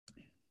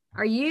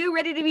Are you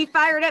ready to be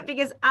fired up?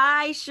 Because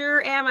I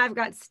sure am. I've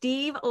got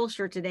Steve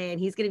Olsher today, and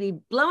he's going to be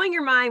blowing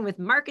your mind with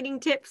marketing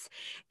tips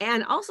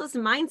and also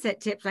some mindset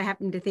tips, I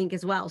happen to think,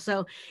 as well.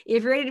 So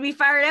if you're ready to be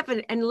fired up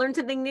and learn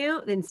something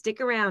new, then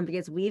stick around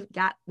because we've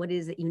got what it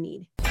is that you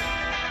need.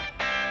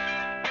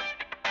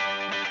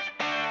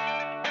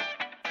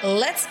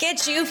 Let's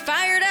get you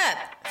fired up.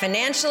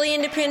 Financially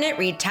independent,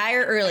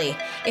 retire early.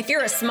 If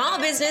you're a small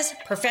business,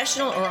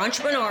 professional, or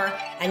entrepreneur,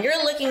 and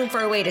you're looking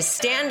for a way to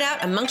stand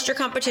out amongst your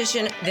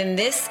competition, then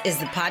this is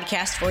the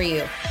podcast for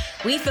you.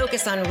 We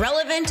focus on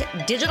relevant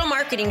digital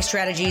marketing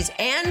strategies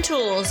and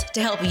tools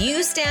to help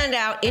you stand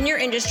out in your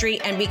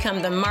industry and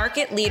become the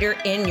market leader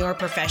in your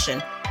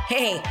profession.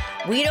 Hey,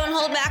 we don't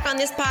hold back on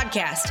this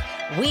podcast.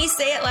 We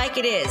say it like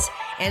it is.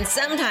 And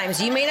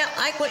sometimes you may not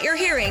like what you're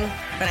hearing,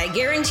 but I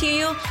guarantee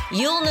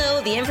you'll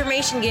know the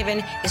information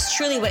given is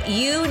truly what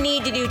you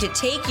need to do to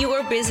take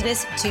your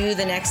business to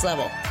the next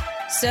level.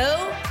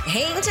 So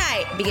hang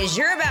tight because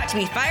you're about to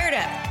be fired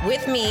up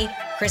with me,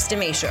 Krista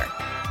Mashore.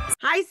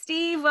 Hi,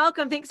 Steve.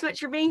 Welcome. Thanks so much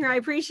for being here. I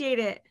appreciate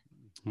it.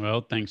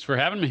 Well, thanks for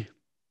having me.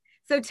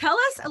 So tell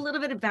us a little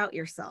bit about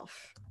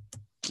yourself.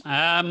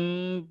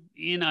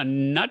 In a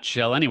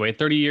nutshell, anyway,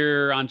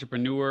 30-year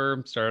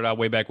entrepreneur, started out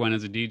way back when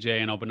as a DJ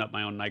and opened up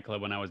my own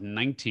nightclub when I was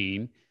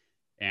 19.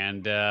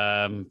 And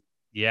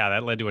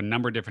that led to a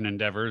number of different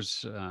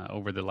endeavors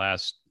over the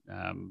last,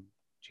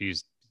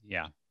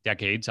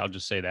 decades. I'll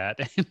just say that.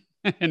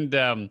 And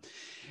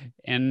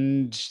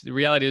the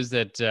reality is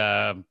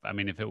that,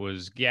 if it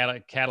was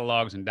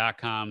catalogs and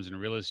 .coms and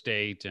real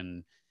estate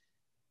and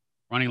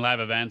running live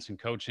events and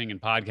coaching and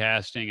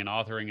podcasting and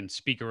authoring and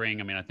speakering.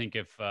 I think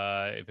if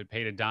it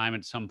paid a dime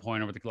at some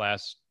point over the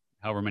last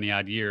however many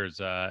odd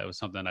years, it was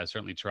something I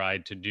certainly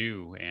tried to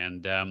do.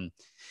 And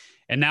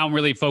now I'm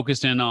really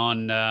focused in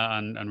on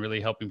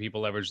really helping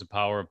people leverage the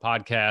power of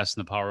podcasts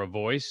and the power of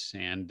voice,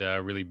 and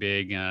really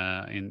big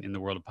in the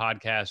world of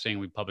podcasting.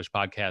 We publish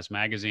Podcast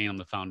Magazine. I'm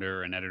the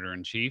founder and editor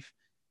in chief.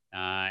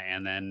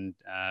 And then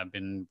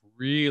been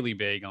really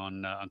big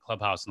on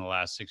Clubhouse in the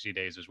last 60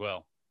 days as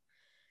well.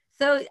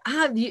 So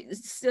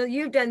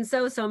you've done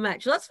so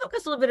much. Let's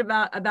focus a little bit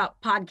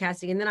about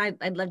podcasting, and then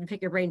I'd love to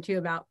pick your brain too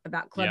about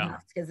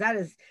Clubhouse, because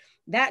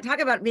talk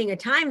about being a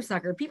time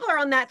sucker. People are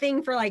on that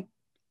thing for like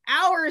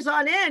hours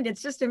on end.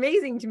 It's just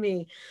amazing to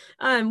me.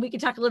 We could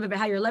talk a little bit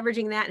about how you're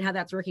leveraging that and how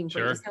that's working for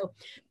you. So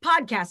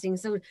podcasting.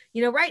 So,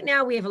 right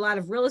now we have a lot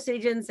of real estate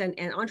agents and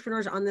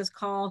entrepreneurs on this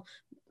call,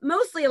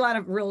 mostly a lot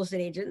of real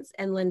estate agents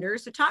and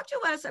lenders. So talk to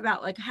us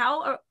about like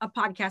how a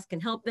podcast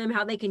can help them,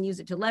 how they can use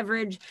it to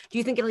leverage. Do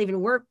you think it'll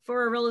even work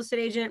for a real estate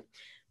agent?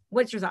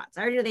 What's your thoughts?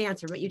 I already know the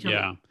answer, but you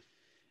tell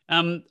me.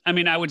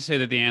 I would say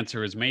that the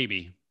answer is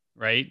maybe,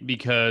 right?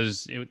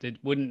 Because it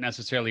wouldn't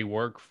necessarily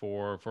work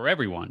for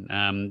everyone.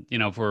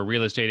 For a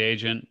real estate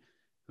agent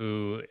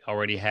who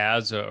already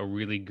has a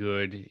really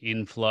good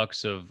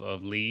influx of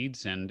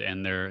leads and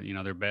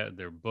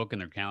their book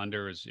and their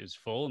calendar is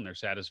full and they're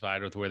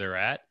satisfied with where they're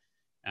at.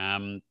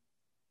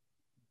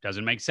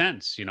 Doesn't make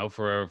sense,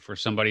 for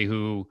somebody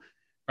who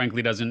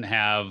frankly doesn't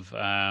have,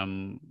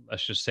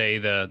 let's just say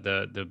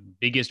the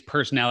biggest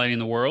personality in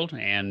the world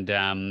and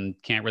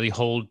can't really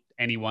hold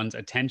anyone's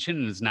attention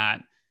and is not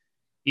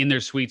in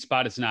their sweet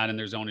spot. It's not in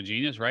their zone of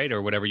genius, right?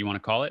 Or whatever you want to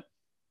call it.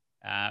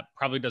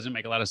 Probably doesn't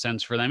make a lot of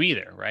sense for them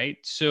either, right?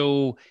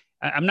 So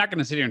I'm not going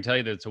to sit here and tell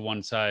you that it's a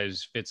one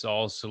size fits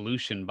all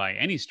solution by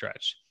any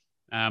stretch.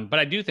 But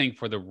I do think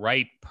for the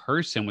right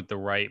person with the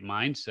right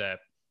mindset,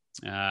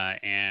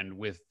 and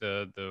with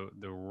the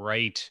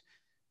right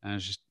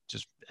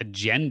just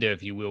agenda,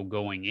 if you will,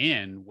 going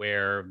in,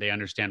 where they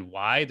understand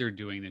why they're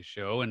doing this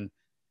show and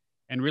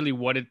really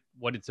what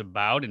it's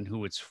about and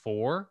who it's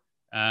for,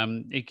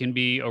 it can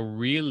be a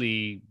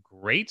really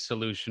great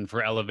solution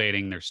for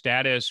elevating their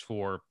status,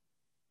 for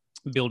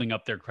building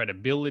up their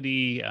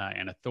credibility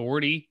and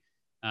authority,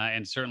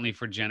 and certainly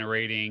for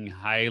generating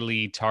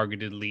highly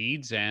targeted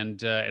leads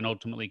and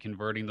ultimately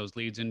converting those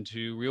leads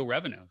into real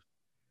revenue.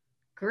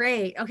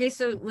 Great. Okay.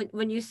 So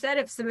when you said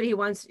if somebody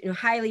wants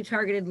highly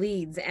targeted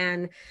leads,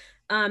 and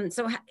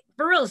so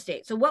for real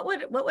estate, so what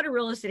would a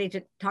real estate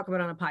agent talk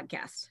about on a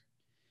podcast?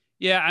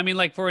 Yeah,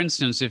 like for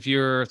instance,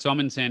 so I'm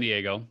in San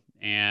Diego,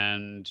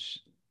 and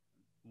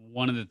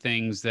one of the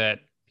things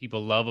that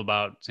people love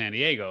about San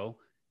Diego,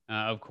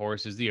 of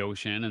course, is the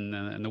ocean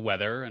and the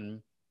weather,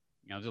 and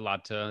there's a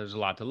lot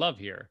to love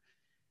here.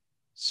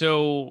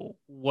 So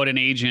what an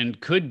agent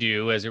could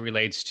do as it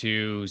relates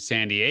to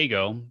San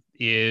Diego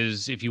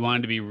is, if you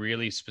wanted to be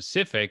really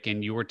specific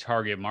and your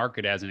target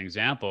market, as an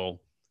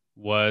example,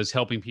 was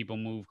helping people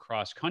move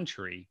cross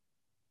country,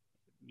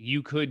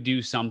 you could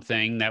do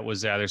something that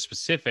was either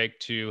specific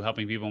to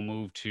helping people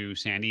move to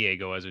San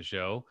Diego as a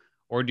show,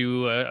 or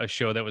do a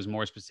show that was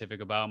more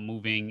specific about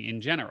moving in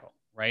general,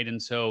 right?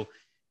 And so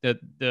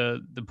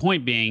the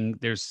point being,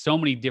 there's so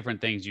many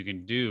different things you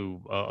can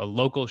do. A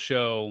local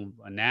show,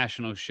 a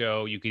national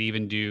show. You could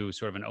even do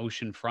sort of an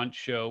oceanfront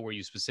show where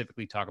you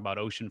specifically talk about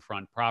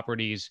oceanfront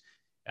properties.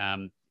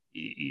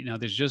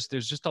 There's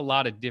just a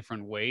lot of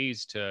different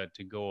ways to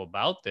go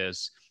about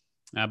this.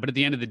 But at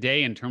the end of the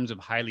day, in terms of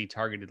highly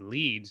targeted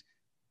leads,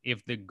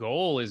 if the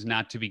goal is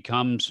not to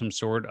become some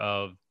sort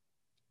of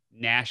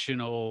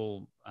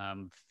national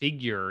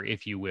figure,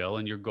 if you will,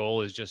 and your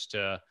goal is just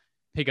to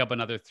pick up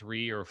another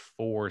 3 or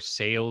 4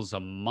 sales a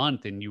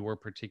month in your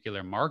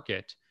particular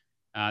market,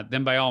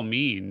 then by all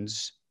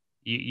means,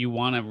 you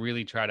want to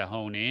really try to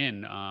hone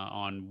in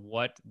on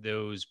what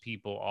those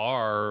people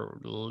are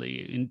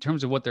in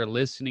terms of what they're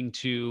listening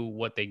to,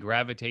 what they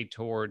gravitate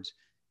towards,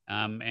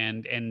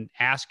 and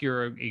ask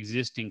your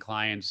existing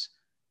clients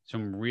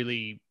some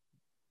really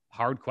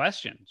hard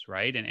questions,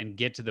 right? And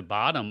get to the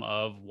bottom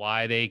of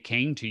why they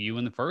came to you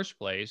in the first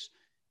place,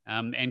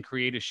 and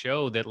create a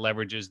show that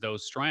leverages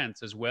those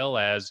strengths as well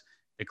as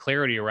the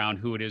clarity around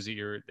who it is that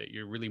you're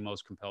really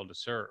most compelled to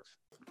serve.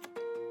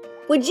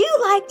 Would you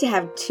like to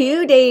have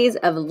 2 days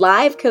of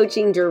live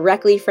coaching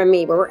directly from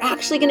me, where we're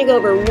actually going to go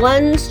over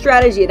one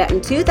strategy that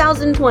in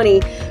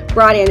 2020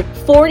 brought in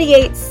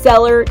 48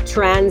 seller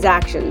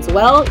transactions?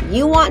 Well,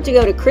 you want to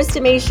go to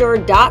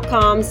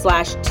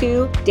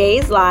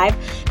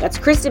KristaMashore.com/2dayslive. That's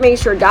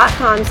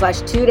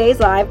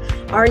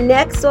KristaMashore.com/2dayslive. Our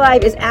next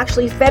live is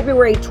actually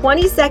February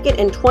 22nd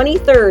and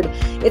 23rd.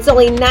 It's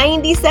only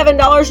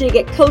 $97 and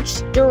you get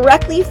coached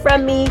directly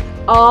from me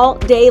all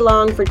day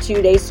long for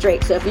 2 days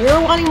straight. So if you're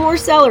wanting more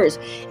sellers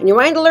and you're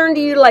wanting to learn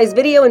to utilize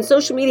video and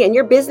social media in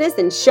your business,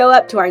 then show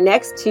up to our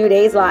next 2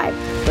 days live.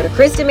 Go to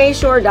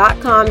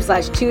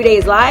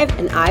KristaMashore.com/2dayslive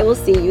and I will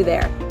see you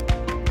there.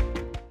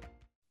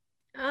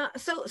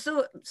 So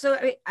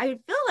I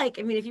feel like,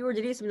 I mean, if you were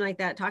to do something like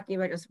that, talking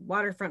about just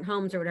waterfront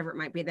homes or whatever it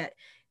might be, that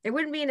there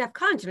wouldn't be enough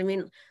content. I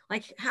mean,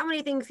 like, how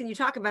many things can you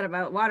talk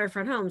about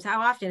waterfront homes? How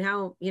often?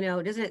 How,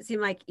 doesn't it seem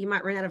like you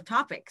might run out of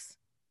topics?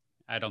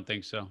 I don't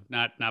think so.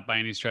 Not by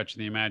any stretch of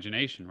the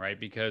imagination, right?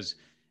 Because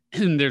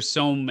there's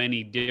so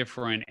many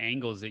different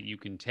angles that you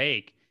can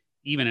take,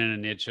 even in a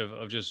niche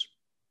of just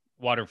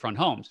waterfront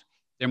homes.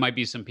 There might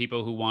be some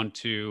people who want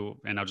to,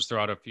 and I'll just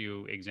throw out a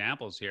few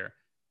examples here.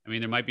 I mean,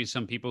 there might be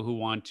some people who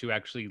want to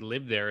actually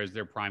live there as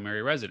their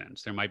primary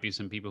residence. There might be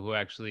some people who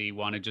actually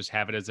want to just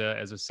have it as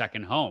a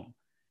second home.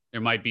 There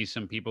might be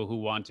some people who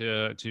want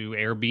to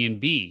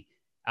Airbnb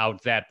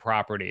out that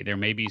property. There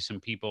may be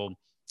some people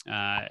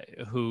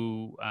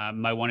who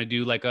might want to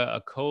do like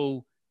a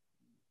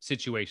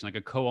co-situation, like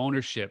a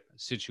co-ownership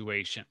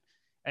situation.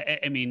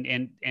 I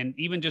mean, and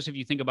even just if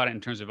you think about it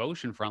in terms of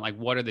oceanfront, like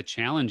what are the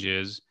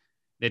challenges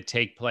that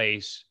take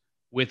place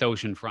with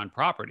oceanfront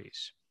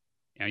properties?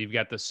 You've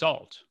got the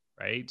salt,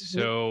 right? Mm-hmm.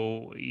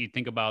 So you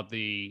think about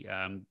the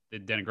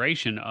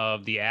denigration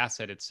of the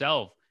asset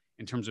itself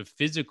in terms of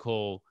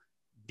physical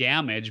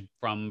damage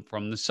from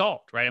the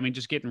salt, right? I mean,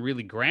 just getting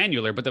really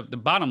granular. But the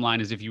bottom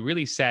line is, if you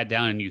really sat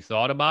down and you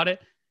thought about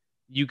it,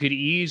 you could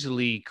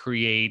easily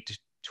create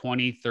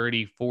 20,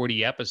 30,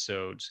 40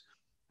 episodes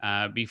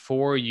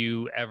before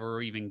you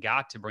ever even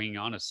got to bringing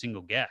on a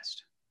single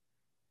guest.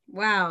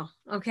 Wow.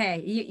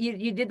 Okay.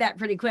 You did that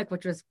pretty quick,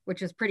 which was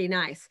pretty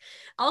nice.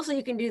 Also,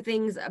 you can do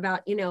things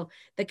about,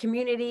 the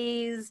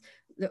communities,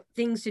 the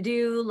things to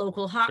do,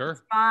 local hot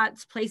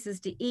spots, places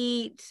to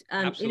eat,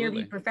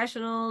 interview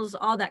professionals,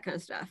 all that kind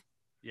of stuff.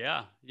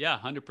 Yeah.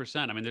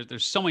 100%. I mean,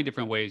 there's so many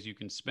different ways you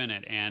can spin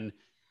it. And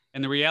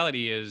the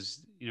reality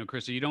is,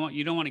 Krista, you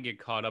don't want to get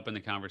caught up in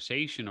the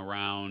conversation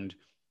around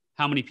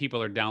how many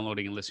people are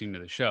downloading and listening to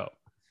the show.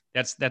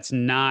 That's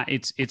not,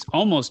 it's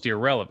almost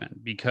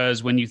irrelevant,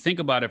 because when you think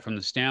about it from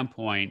the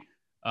standpoint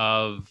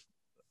of,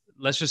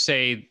 let's just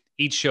say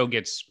each show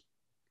gets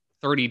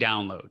 30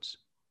 downloads.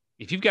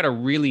 If you've got a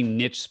really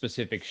niche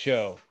specific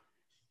show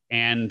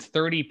and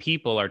 30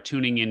 people are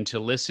tuning in to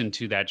listen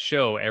to that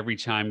show every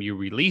time you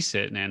release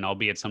it, and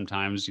albeit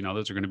sometimes,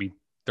 those are going to be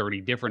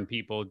 30 different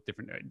people,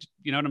 different,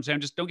 you know what I'm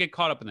saying? Just don't get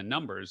caught up in the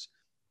numbers,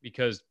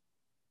 because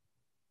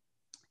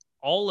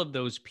all of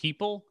those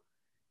people,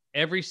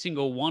 every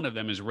single one of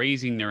them is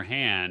raising their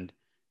hand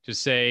to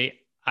say,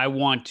 I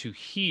want to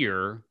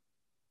hear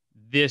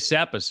this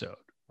episode,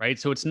 right?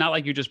 So it's not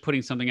like you're just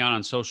putting something out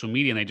on social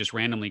media and they just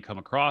randomly come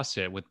across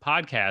it. With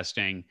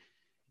podcasting,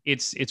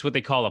 it's what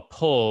they call a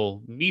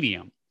pull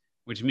medium,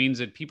 which means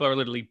that people are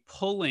literally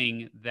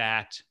pulling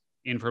that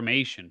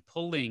information,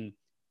 pulling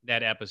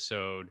that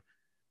episode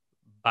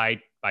by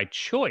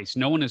choice.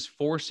 No one is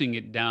forcing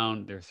it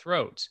down their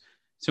throats.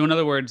 So in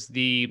other words,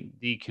 the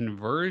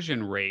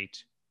conversion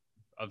rate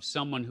of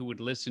someone who would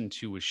listen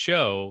to a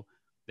show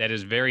that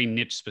is very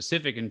niche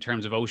specific in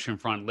terms of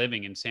oceanfront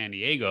living in San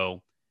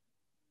Diego,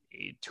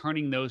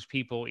 turning those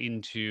people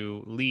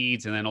into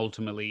leads and then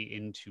ultimately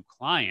into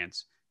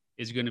clients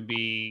is going to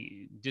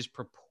be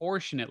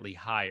disproportionately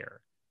higher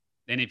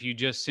than if you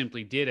just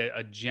simply did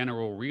a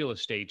general real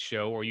estate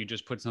show, or you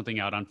just put something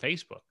out on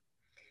Facebook.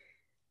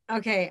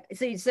 Okay.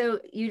 So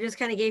you just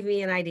kind of gave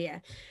me an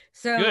idea.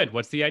 So good.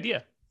 What's the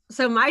idea?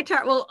 So my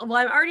well,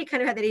 I've already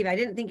kind of had that idea. I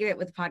didn't think of it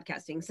with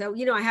podcasting. So,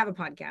 I have a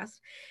podcast,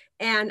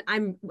 And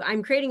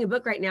I'm creating a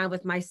book right now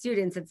with my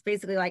students. It's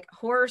basically like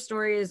horror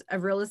stories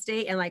of real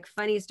estate and like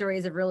funny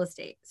stories of real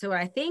estate. So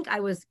what I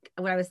was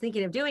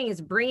thinking of doing is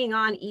bringing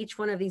on each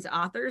one of these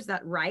authors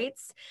that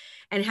writes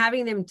and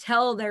having them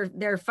tell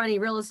their funny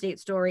real estate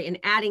story and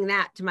adding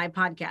that to my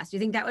podcast. Do you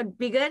think that would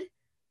be good?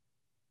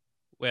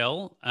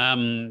 Well,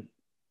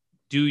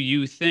 do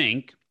you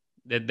think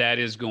that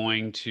is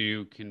going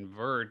to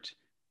convert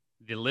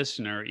the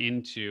listener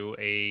into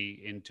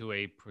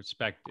a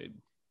prospective?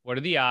 What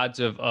are the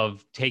odds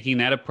of taking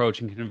that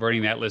approach and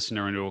converting that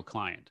listener into a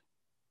client?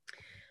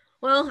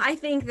 Well, I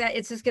think that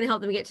it's just going to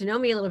help them get to know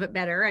me a little bit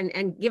better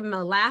and give them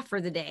a laugh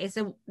for the day.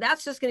 So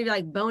that's just going to be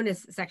like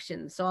bonus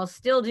sections. So I'll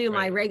still do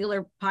my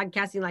regular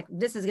podcasting. Like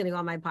this is going to go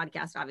on my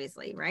podcast,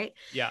 obviously. Right.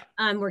 Yeah.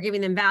 We're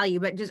giving them value,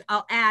 but just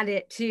I'll add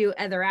it to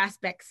other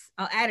aspects.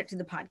 I'll add it to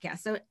the podcast.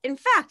 So in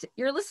fact,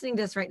 you're listening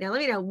to this right now.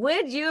 Let me know,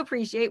 would you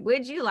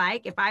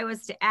like if I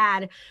was to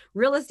add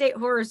real estate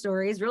horror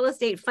stories, real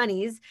estate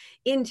funnies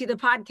into the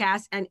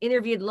podcast and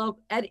interviewed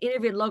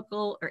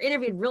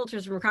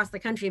realtors from across the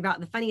country about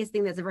the funniest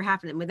thing that's ever happened?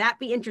 Would that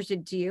be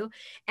interested to you?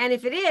 And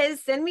if it is,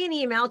 send me an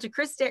email to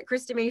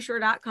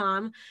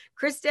Krista@KristaMashore.com,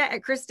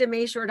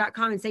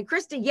 Krista@KristaMashore.com, and say,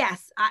 Krista,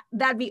 yes,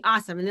 that'd be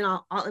awesome. And then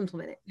I'll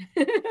implement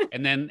it.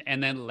 and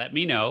then let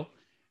me know.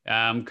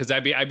 Cause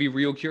I'd be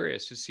real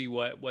curious to see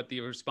what the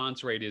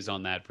response rate is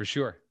on that for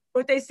sure.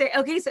 What they say.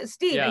 Okay. So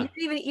Steve,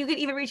 you could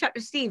even reach out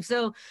to Steve.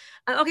 So,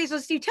 okay. So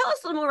Steve, tell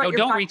us a little more about your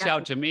don't podcast. reach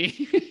out to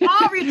me.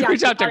 I'll reach out.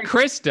 Reach out to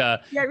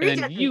Krista. Yeah, and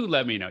then you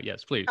let me know.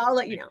 Yes, please. I'll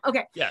let you know.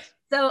 Okay. Yes.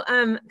 So,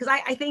 because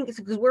I think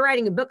because we're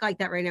writing a book like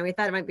that right now, we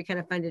thought it might be kind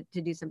of fun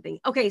to do something.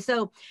 Okay,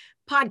 so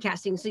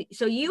podcasting.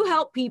 So you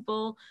help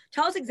people.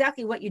 Tell us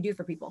exactly what you do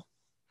for people.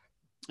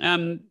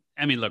 I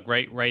mean, look,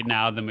 right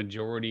now, the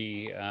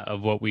majority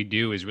of what we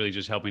do is really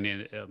just helping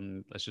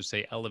to, let's just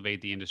say,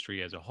 elevate the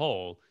industry as a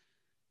whole.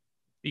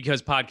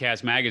 Because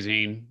Podcast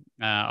Magazine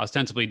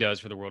ostensibly does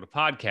for the world of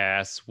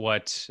podcasts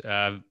what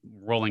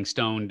Rolling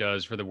Stone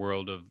does for the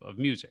world of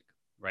music.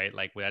 Right?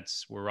 Like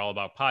we're all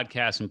about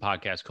podcasts and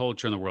podcast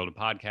culture in the world of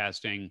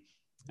podcasting,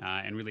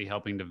 and really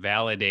helping to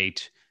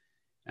validate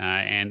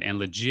and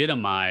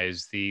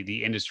legitimize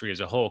the industry as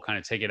a whole, kind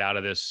of take it out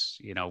of this,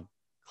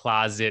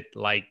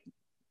 closet-like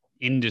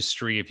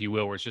industry, if you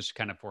will, where it's just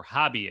kind of for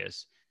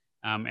hobbyists,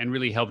 and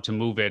really help to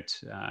move it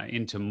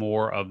into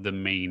more of the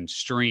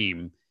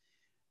mainstream.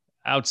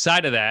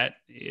 Outside of that,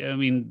 I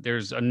mean,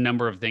 there's a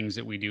number of things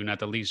that we do, not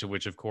the least of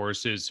which, of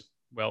course, is,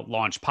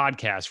 launch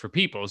podcasts for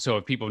people. So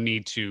if people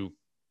need to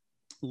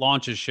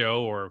launch a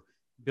show or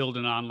build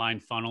an online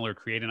funnel or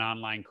create an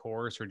online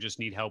course or just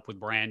need help with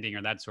branding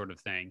or that sort of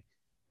thing.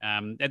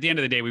 At the end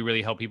of the day, we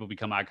really help people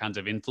become icons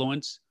of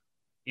influence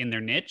in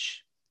their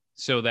niche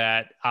so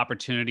that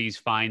opportunities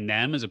find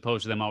them as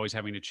opposed to them always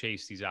having to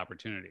chase these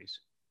opportunities.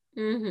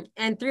 Mm-hmm.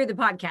 And through the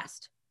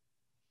podcast.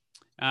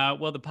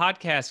 The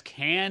podcast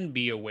can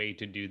be a way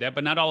to do that,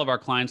 but not all of our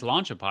clients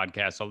launch a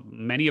podcast. So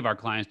many of our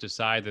clients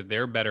decide that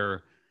their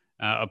better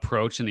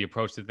approach and the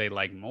approach that they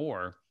like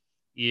more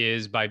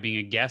is by being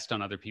a guest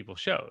on other people's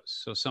shows.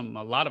 So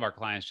a lot of our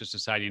clients just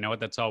decide, you know what,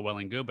 that's all well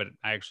and good, but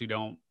I actually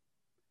don't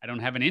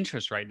have an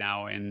interest right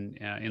now in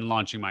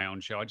launching my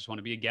own show. I just want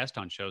to be a guest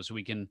on shows so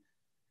we can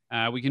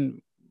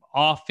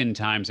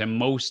oftentimes and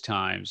most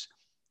times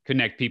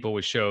connect people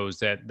with shows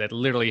that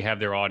literally have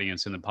their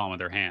audience in the palm of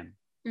their hand.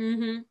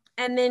 Mm-hmm.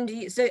 And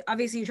then so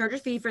obviously you charge a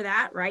fee for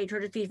that, right? You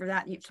charge a fee for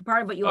that. So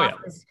part of what you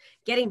offer is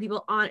getting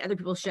people on other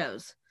people's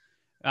shows.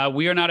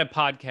 We are not a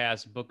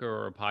podcast booker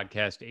or a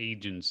podcast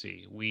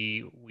agency.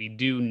 We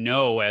do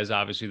know as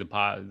obviously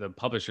the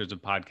publishers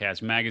of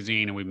Podcast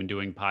Magazine, and we've been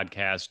doing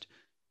podcast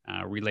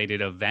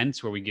related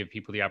events where we give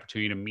people the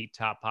opportunity to meet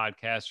top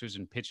podcasters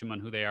and pitch them on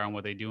who they are and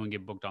what they do and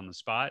get booked on the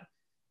spot.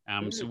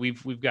 So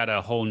we've got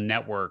a whole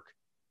network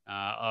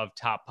of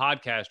top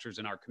podcasters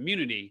in our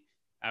community.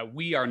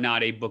 We are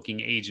not a booking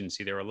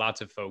agency. There are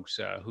lots of folks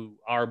who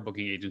are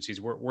booking agencies.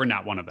 We're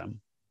not one of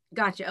them.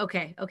 Gotcha.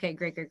 Okay.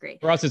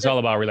 Great. For us, it's all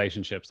about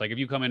relationships. Like if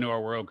you come into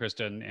our world,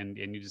 Krista, and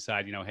you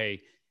decide,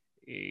 hey,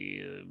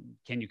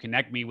 can you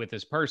connect me with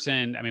this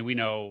person? I mean, we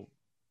know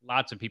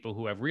lots of people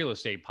who have real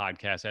estate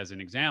podcasts as an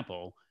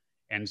example.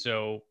 And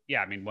so, yeah,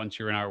 I mean, once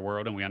you're in our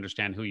world and we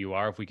understand who you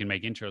are, if we can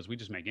make intros, we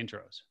just make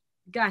intros.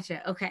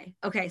 Gotcha. Okay.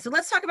 So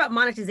let's talk about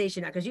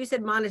monetization now, because you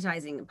said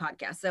monetizing the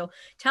podcast. So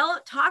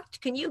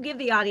can you give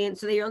the audience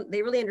so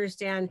they really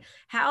understand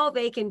how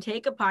they can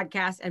take a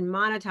podcast and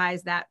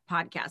monetize that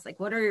podcast?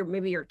 Like what are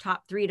maybe your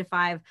top 3 to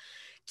 5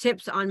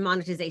 tips on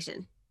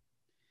monetization?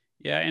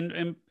 Yeah.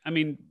 And I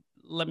mean,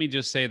 let me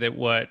just say that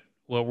what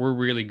we're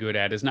really good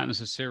at is not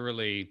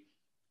necessarily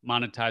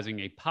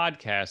monetizing a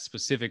podcast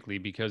specifically,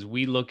 because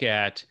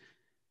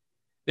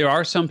there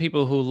are some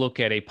people who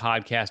look at a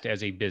podcast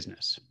as a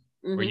business.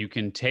 Mm-hmm. Where you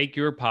can take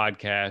your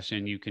podcast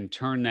and you can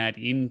turn that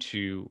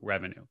into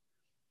revenue.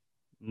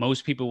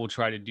 Most people will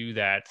try to do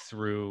that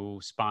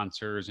through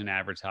sponsors and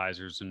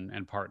advertisers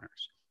and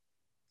partners.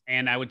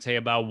 And I would say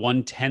about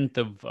 1/10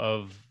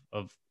 of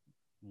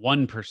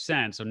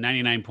 1%, so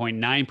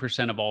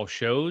 99.9% of all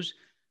shows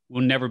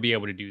will never be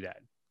able to do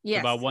that.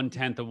 Yes. So about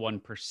 1/10 of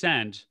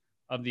 1%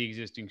 of the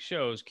existing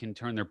shows can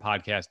turn their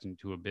podcast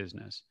into a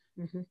business.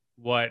 Mm-hmm.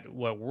 What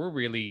we're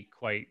really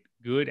quite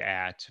good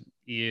at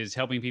is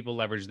helping people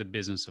leverage the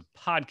business of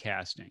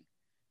podcasting,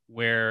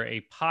 where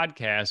a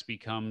podcast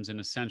becomes an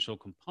essential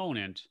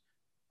component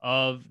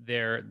of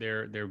their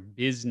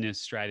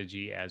business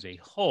strategy as a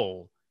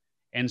whole.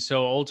 And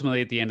so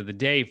ultimately at the end of the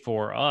day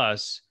for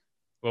us,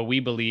 what we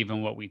believe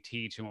and what we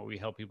teach and what we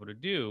help people to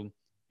do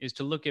is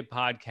to look at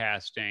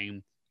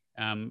podcasting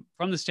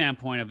from the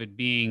standpoint of it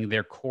being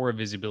their core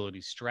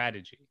visibility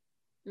strategy,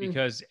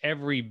 because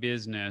every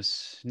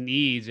business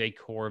needs a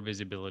core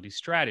visibility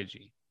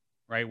strategy,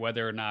 right?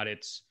 Whether or not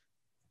it's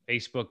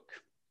Facebook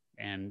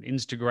and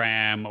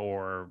Instagram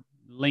or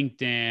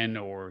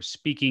LinkedIn or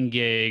speaking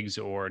gigs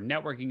or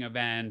networking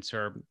events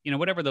or,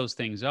 whatever those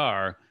things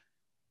are,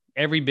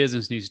 every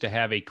business needs to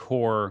have a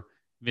core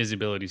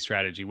visibility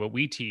strategy. What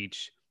we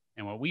teach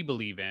and what we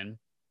believe in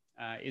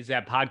is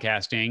that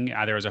podcasting,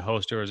 either as a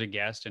host or as a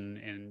guest, and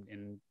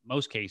in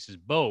most cases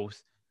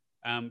both,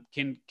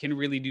 can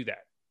really do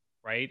that,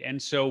 right?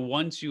 And so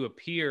once you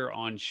appear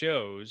on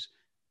shows,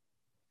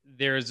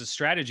 there's a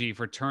strategy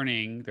for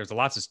turning. There's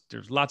lots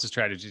of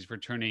strategies for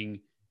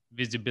turning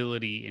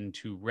visibility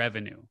into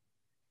revenue.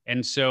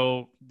 And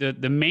so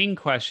the main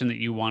question that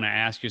you want to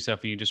ask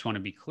yourself, and you just want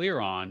to be clear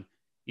on,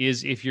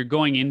 is if you're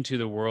going into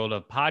the world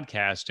of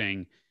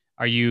podcasting,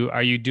 are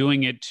you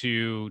doing it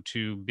to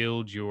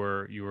build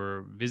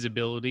your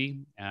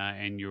visibility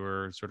and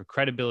your sort of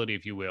credibility,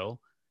 if you will?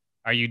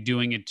 Are you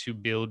doing it to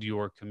build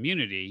your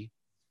community,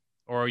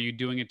 or are you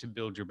doing it to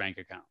build your bank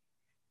account?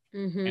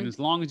 Mm-hmm. And as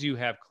long as you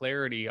have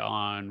clarity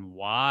on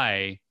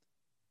why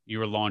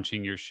you're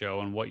launching your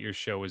show and what your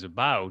show is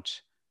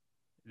about,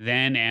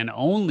 then and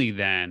only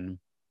then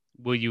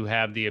will you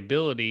have the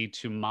ability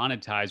to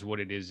monetize what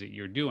it is that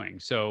you're doing.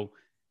 So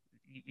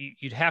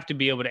you'd have to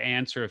be able to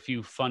answer a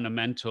few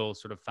fundamental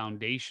sort of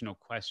foundational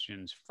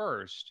questions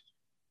first,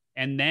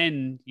 and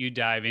then you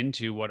dive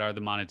into what are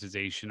the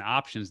monetization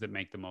options that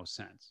make the most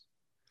sense.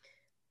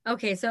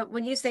 Okay, so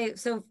when you say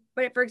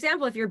but for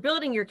example, if you're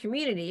building your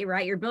community,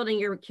 right? You're building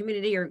your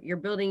community, or you're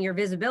building your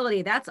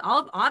visibility. That's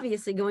all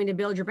obviously going to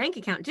build your bank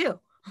account too,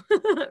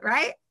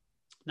 right?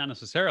 Not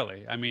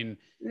necessarily. I mean,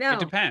 no. It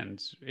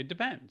depends. It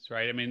depends,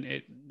 right? I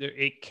mean,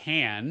 it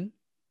can,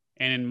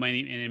 and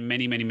in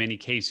many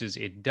cases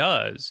it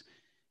does,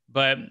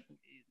 but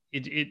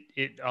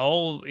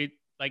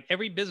like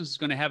every business is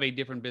going to have a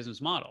different business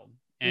model,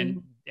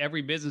 and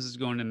every business is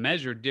going to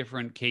measure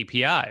different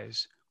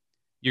KPIs.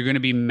 You're going to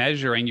be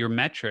measuring your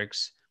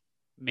metrics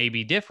may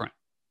be different.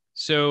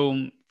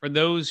 So for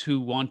those who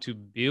want to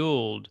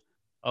build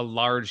a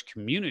large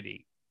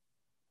community,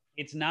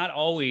 it's not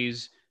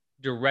always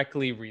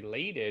directly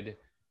related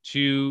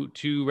to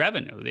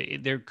revenue.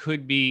 There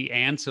could be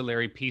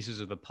ancillary pieces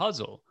of the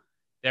puzzle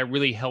that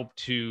really help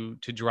to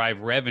drive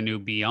revenue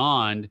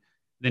beyond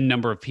the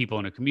number of people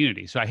in a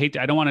community. So I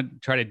don't want to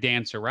try to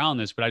dance around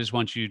this, but I just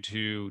want you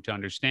to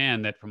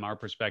understand that from our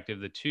perspective,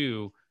 the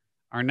two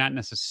are not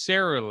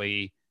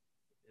necessarily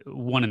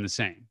one and the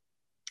same.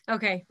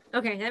 Okay,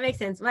 that makes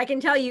sense. Well, I can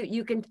tell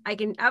I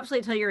can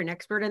absolutely tell you're an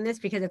expert in this,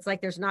 because it's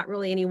like there's not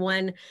really any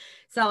one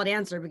solid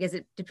answer, because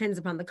it depends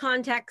upon the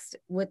context,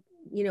 with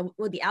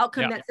the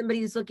outcome that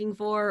somebody's looking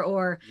for,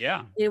 or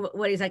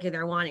what exactly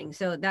they're wanting.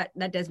 So that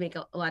does make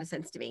a lot of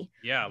sense to me.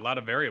 Yeah, a lot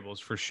of variables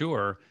for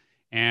sure.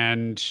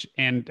 And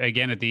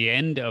again, at the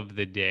end of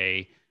the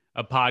day,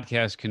 a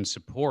podcast can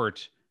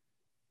support,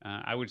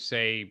 I would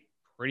say,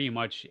 pretty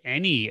much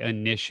any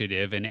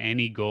initiative and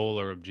any goal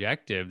or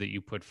objective that you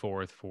put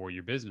forth for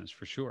your business,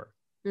 for sure.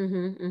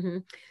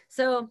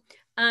 So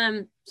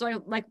I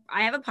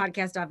have a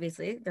podcast,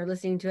 obviously they're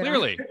listening to it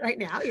clearly right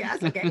now.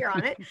 Yes. Okay. You're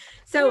on it.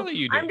 So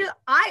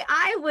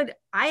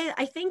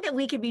I think that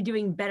we could be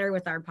doing better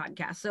with our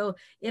podcast. So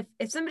if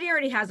somebody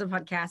already has a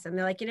podcast and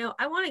they're like,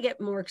 I want to get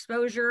more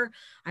exposure,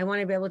 I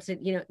want to be able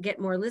to, get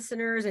more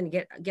listeners and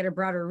get a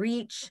broader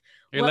reach.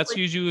 Here, let's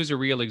use you as a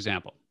real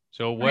example.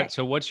 So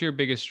what's your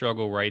biggest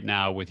struggle right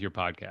now with your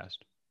podcast?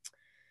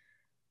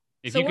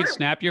 If you could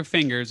snap your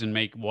fingers and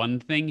make one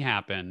thing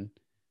happen,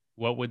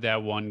 what would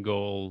that one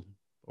goal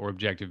or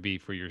objective be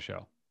for your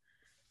show?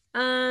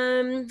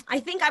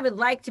 I think I would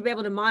like to be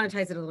able to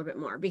monetize it a little bit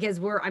more, because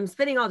I'm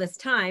spending all this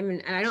time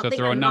and I don't think. So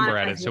throw a number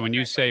at it. So when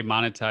you say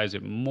monetize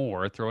it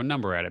more, throw a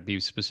number at it.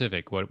 Be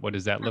specific. What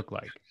does that look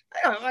like?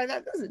 I don't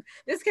know.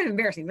 This is kind of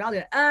embarrassing, but I'll do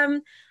it.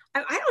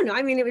 I don't know.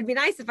 I mean, it would be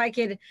nice if I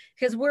could,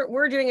 because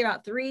we're doing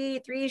about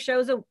three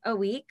shows a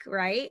week,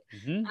 right?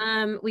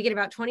 We get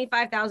about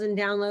 25,000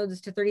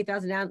 downloads to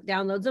 30,000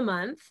 downloads a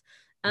month.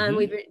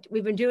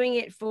 We've been doing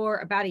it for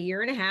about a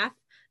year and a half,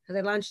 because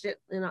I launched it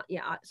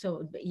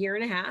so a year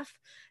and a half.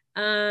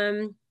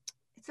 I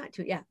it's not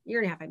two, year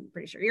and a half, I'm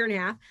pretty sure, year and a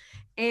half.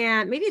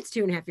 And maybe it's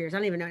 2.5 years. I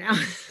don't even know now.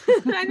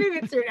 Maybe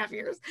it's 2.5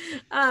 years.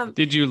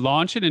 Did you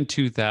launch it in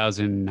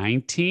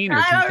 2019 or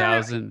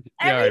 2000?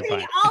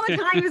 Everything, all the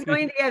time is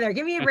going together.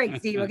 Give me a break,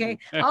 Steve. Okay.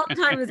 All the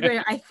time is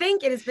going. I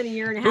think it has been a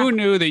year and a half. Who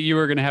knew that you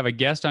were going to have a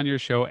guest on your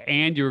show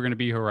and you were going to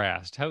be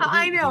harassed?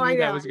 I know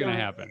that was going to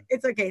happen.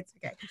 It's okay.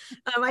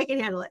 I can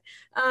handle it.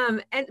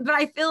 But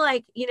I feel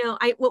like,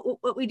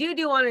 what we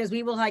do want is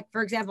we will, like,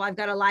 for example, I've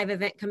got a live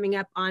event coming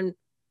up on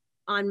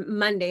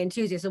Monday and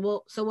Tuesday.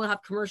 So we'll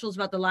have commercials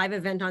about the live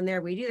event on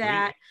there. We do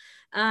that.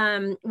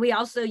 We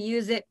also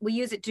use it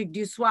to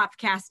do swap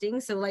casting.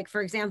 So, like,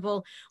 for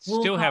example,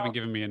 haven't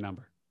given me a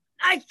number.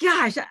 I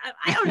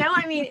don't know.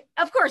 I mean,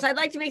 of course, I'd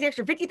like to make an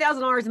extra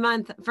 $50,000 a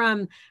month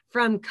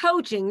from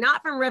coaching,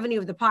 not from revenue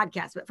of the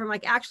podcast, but from,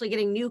 like, actually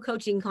getting new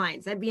coaching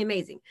clients. That'd be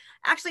amazing.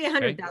 Actually,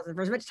 100,000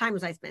 for as much time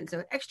as I spend.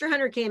 So extra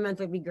 100K a month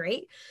would be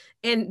great.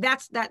 And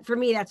that for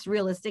me, that's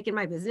realistic in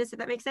my business, if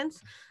that makes sense.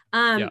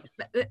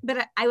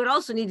 But I would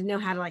also need to know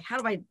how do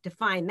I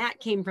define that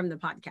came from the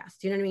podcast?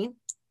 Do you know what I mean?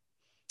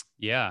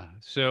 Yeah.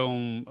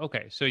 So,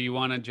 okay. So you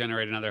want to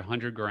generate another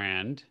 100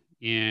 grand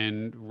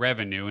in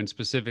revenue, and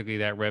specifically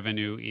that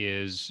revenue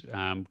is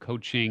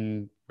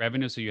coaching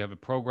revenue. So you have a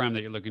program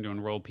that you're looking to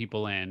enroll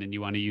people in, and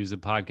you want to use the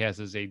podcast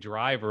as a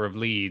driver of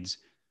leads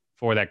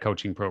for that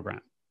coaching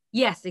program.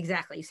 Yes,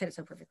 exactly. You said it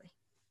so perfectly.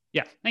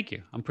 Yeah, thank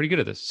you. I'm pretty good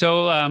at this.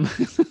 So,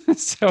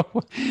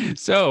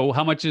 so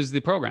how much is the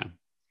program?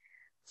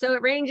 So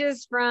it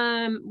ranges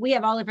from, we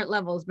have all different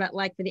levels, but,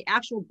 like, for the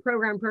actual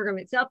program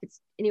itself, it's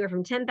anywhere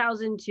from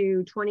 $10,000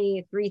 to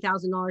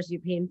 $23,000 you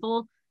pay in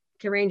full.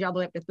 Can range all the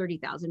way up to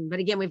 $30,000. But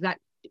again, we've got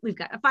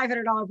a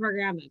 $500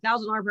 program, a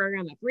 $1,000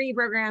 program, a free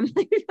program.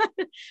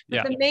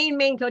 The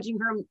main coaching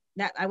firm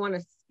that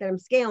I'm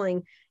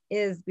scaling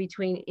is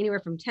between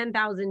anywhere from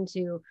 $10,000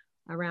 to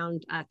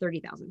around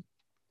 $30,000.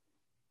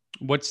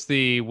 What's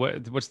the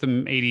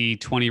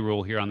 80-20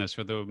 rule here on this?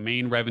 For the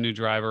main revenue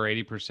driver,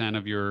 80%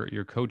 of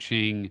your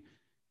coaching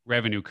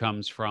revenue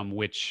comes from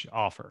which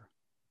offer?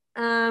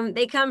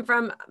 They come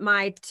from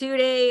my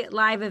 2-day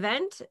live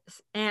event.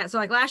 And so,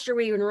 like, last year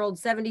we enrolled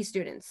 70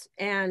 students,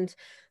 and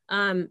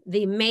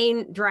the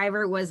main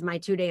driver was my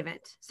 2-day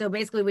event. So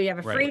basically we have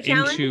a free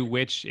challenge.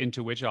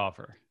 Into which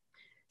offer?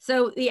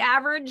 So the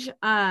average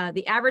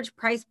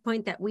price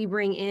point that we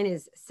bring in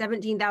is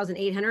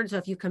 $17,800. So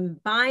if you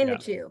combine the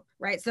two,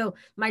 right? So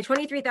my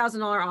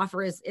 $23,000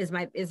 offer is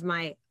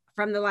my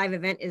from the live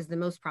event is the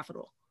most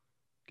profitable.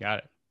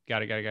 Got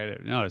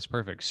it. No, that's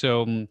perfect.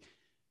 So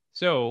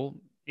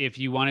if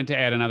you wanted to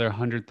add another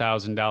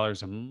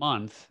 $100,000 a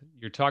month,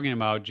 you're talking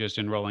about just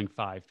enrolling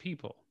 5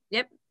 people.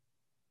 Yep.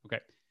 Okay.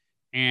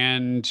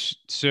 And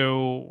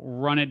so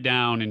run it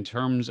down in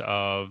terms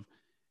of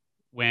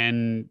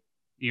when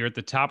you're at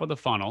the top of the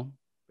funnel,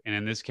 and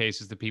in this case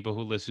is the people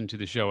who listen to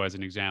the show as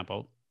an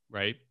example,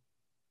 right?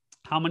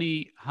 How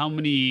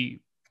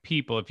many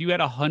people, if you had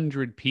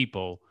 100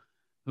 people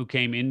who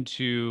came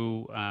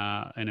into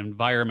an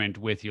environment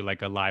with you,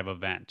 like a live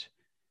event,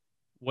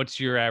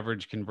 what's your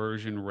average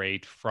conversion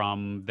rate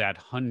from that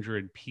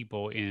 100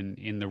 people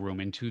in the room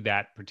into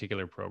that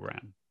particular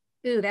program?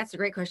 Ooh, that's a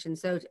great question.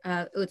 So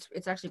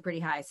it's actually pretty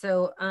high.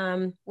 So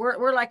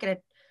we're like at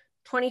a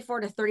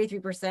 24 to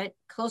 33%,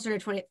 closer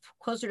to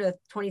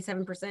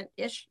 27%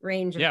 ish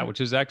range. Yeah,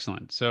 which is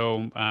excellent.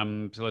 So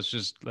let's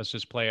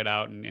just play it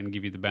out and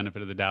give you the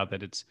benefit of the doubt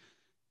that it's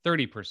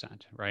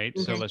 30%, right?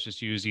 Mm-hmm. So let's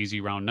just use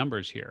easy round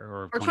numbers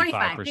here, or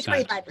 25%.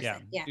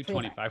 25%. Yeah, do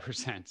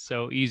 25%.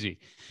 So easy.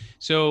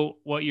 So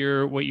what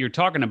you're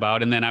talking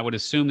about, and then I would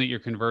assume that your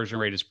conversion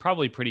rate is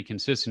probably pretty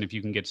consistent if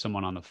you can get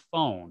someone on the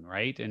phone,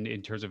 right? And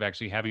in terms of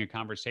actually having a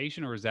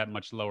conversation, or is that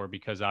much lower?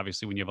 Because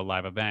obviously when you have a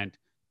live event,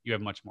 you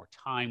have much more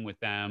time with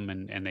them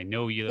and they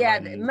know you. Yeah,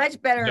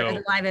 much better in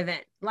a live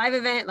event. Live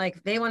event,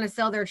 like, they want to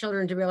sell their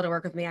children to be able to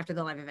work with me after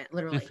the live event,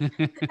 literally.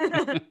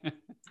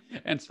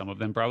 And some of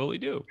them probably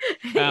do.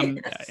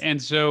 Yes. And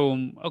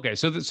so, okay.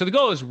 So the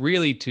goal is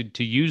really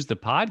to use the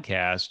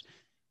podcast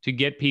to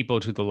get people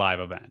to the live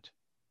event.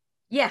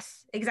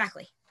 Yes,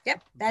 exactly.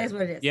 Yep. That is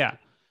what it is. Yeah.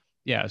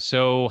 Yeah.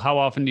 So how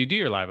often do you do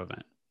your live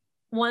event?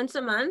 Once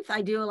a month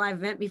I do a live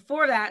event.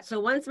 Before that, so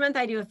once a month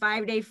I do a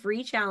 5-day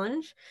free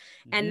challenge.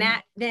 Mm-hmm. And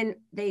that then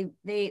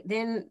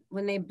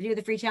when they do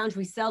the free challenge,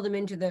 we sell them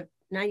into the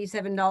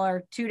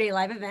 $97 2-day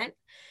live event.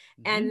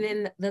 Mm-hmm. And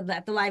then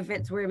the live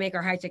events where we make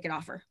our high ticket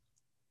offer.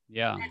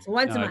 Yeah. That's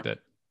once a month.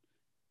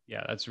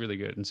 Yeah, that's really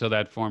good. And so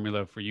that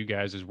formula for you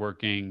guys is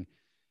working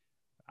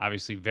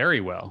obviously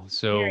very well.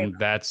 So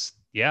that's,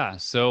 yeah.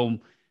 So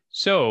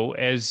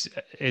as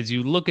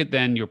you look at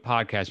then your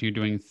podcast, you're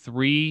doing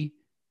 3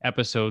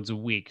 episodes a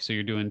week. So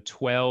you're doing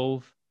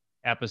 12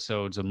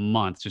 episodes a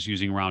month, just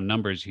using round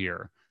numbers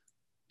here.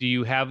 Do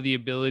you have the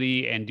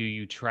ability, and do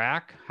you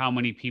track how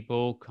many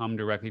people come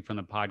directly from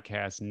the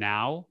podcast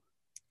now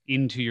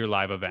into your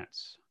live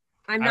events?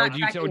 I'm not.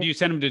 Or do you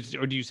send them to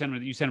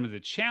the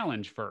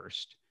challenge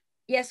first?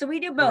 Yeah, so we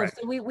do both. Correct.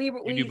 So we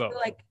do both.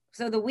 like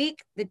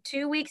the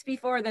 2 weeks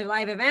before the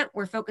live event,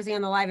 we're focusing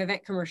on the live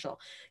event commercial.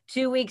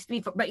 2 weeks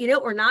before, but you know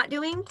what we're not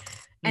doing?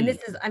 And this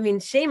is, I mean,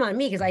 shame on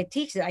me because I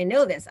teach it. I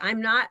know this. I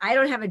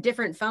don't have a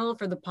different funnel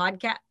for the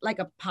podcast, like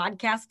a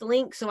podcast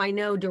link. So I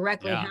know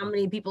directly how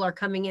many people are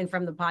coming in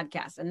from the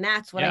podcast. And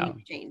that's what I need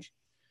to change.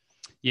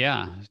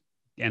 Yeah.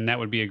 And that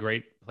would be a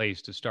great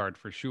place to start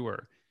for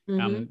sure.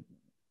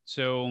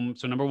 So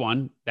number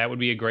one, that would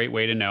be a great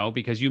way to know,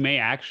 because you may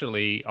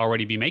actually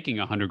already be making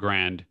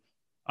 $100,000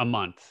 a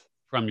month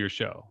from your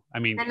show. I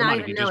mean, come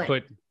on, if you just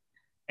put,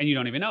 and you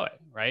don't even know it,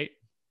 right?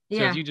 So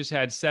if you just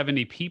had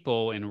 70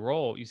 people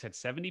enroll, you said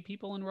 70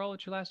 people enroll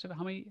at your last event?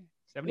 How many?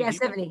 70 people?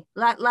 70.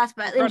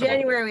 In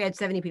January, we had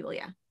 70 people,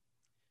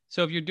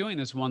 So if you're doing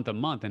this once a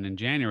month and in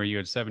January you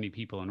had 70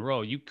 people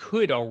enroll, you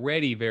could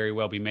already very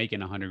well be making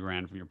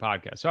 $100,000 from your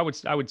podcast. So I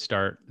would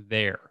start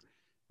there,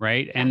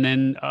 right? Yeah. And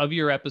then of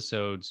your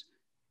episodes,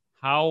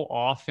 how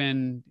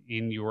often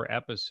in your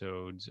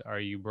episodes are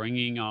you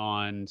bringing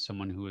on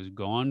someone who has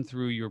gone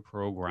through your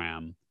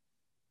program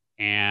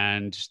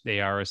and they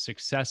are a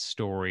success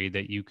story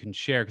that you can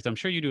share? Because I'm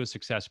sure you do a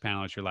success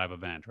panel at your live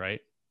event, right?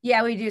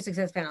 Yeah, we do a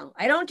success panel.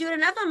 I don't do it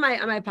enough on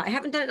my I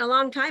haven't done it in a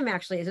long time,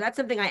 actually. So that's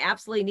something I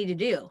absolutely need to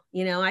do.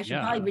 You know, I should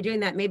probably be doing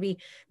that. Maybe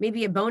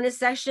a bonus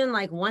session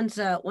like once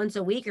a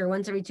week or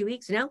once every 2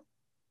 weeks, you know?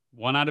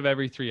 1 out of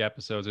every 3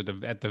 episodes at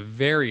the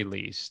very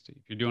least.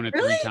 If you're doing it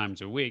 3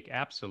 times a week,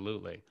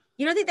 absolutely.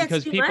 You don't think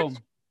that's too much?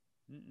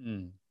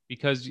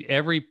 Because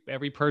every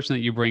person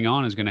that you bring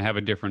on is going to have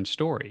a different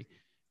story,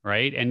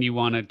 right? And you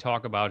want to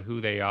talk about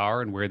who they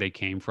are and where they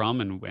came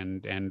from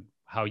and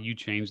how you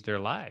changed their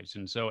lives.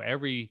 And so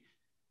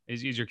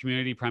is your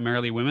community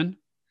primarily women?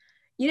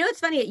 You know, it's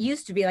funny. It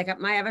used to be like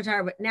my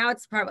avatar, but now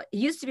it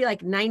used to be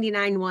like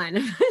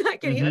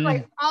 99-1.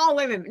 Like all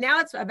women. Now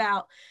it's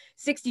about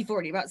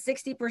 60-40, about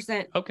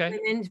 60%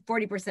 women,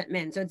 40%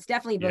 men. So it's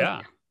definitely both.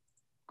 Yeah.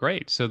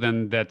 Great. So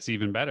then that's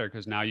even better,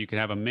 because now you can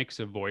have a mix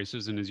of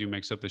voices. And as you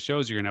mix up the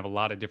shows, you're going to have a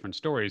lot of different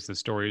stories. The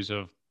stories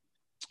of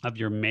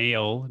your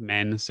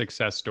men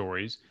success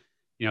stories,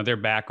 you know, their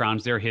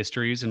backgrounds, their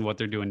histories, and what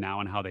they're doing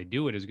now and how they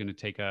do it is going to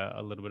take a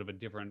little bit of a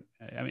different,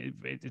 I mean,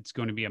 it's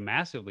going to be a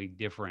massively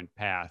different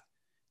path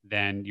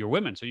than your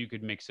women. So you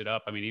could mix it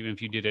up. I mean, even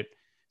if you did it,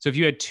 so if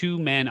you had 2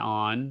 men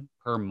on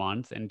per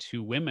month and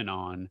 2 women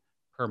on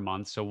per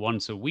month, so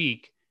once a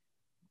week,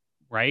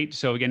 right?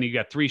 So again, you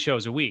got 3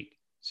 shows a week.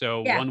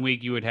 So 1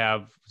 week you would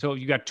have, so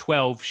you got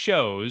 12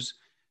 shows.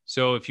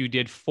 So if you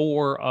did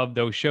 4 of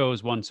those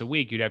shows once a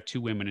week, you'd have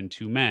 2 women and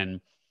 2 men.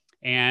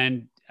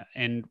 And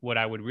what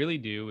I would really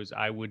do is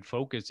I would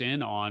focus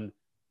in on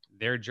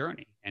their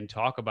journey and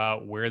talk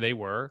about where they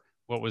were,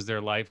 what was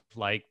their life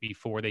like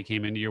before they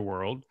came into your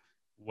world,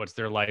 what's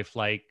their life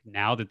like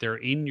now that they're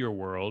in your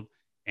world,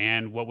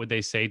 and what would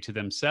they say to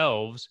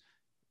themselves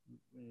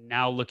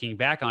now looking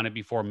back on it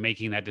before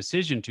making that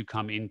decision to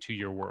come into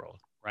your world,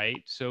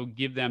 right? So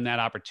give them that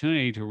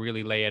opportunity to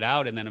really lay it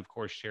out, and then of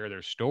course share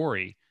their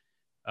story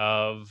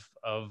of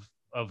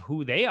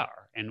who they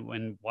are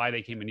and why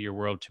they came into your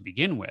world to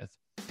begin with.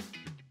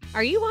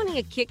 Are you wanting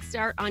a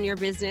kickstart on your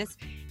business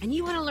and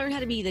you want to learn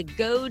how to be the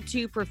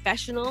go-to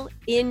professional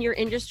in your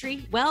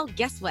industry? Well,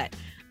 guess what?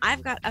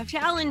 I've got a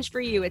challenge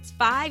for you. It's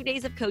 5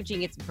 days of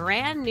coaching. It's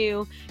brand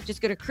new.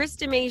 Just go to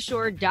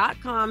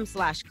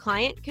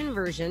KristaMashore.com/client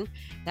conversion.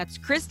 That's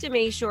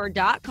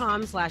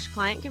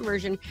KristaMashore.com/client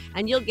conversion.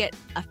 And you'll get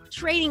a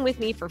training with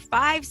me for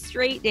 5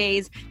 straight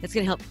days that's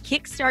going to help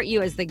kickstart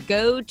you as the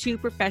go-to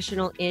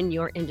professional in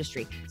your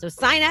industry. So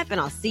sign up and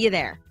I'll see you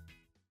there.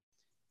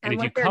 And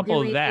if you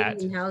couple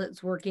that, and how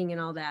it's working and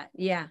all that.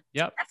 Yeah.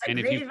 Yep. That's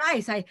great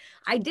advice. I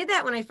did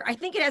that when I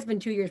think it has been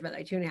 2 years, but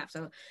like 2.5. So,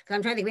 cause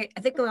I'm trying to think, I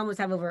think we almost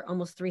have over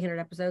almost 300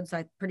 episodes. So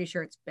I'm pretty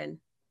sure it's been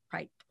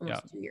probably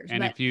almost 2 years.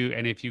 And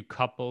if you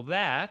couple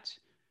that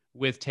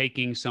with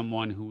taking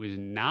someone who is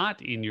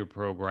not in your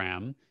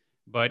program,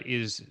 but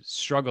is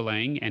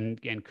struggling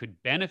and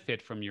could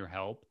benefit from your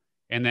help.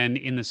 And then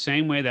in the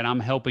same way that I'm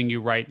helping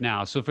you right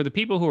now. So for the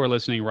people who are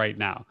listening right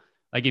now,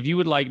 like if you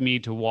would like me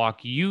to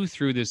walk you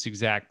through this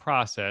exact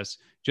process,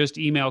 just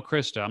email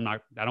Krista. I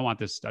don't want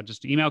this. I'll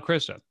just email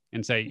Krista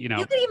and say, you can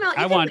email.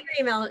 I want your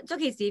email. It's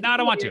okay, Steve. No, I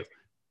don't want to.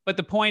 But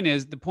the point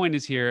is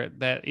here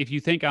that if you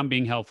think I'm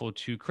being helpful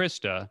to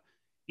Krista,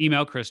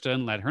 email Krista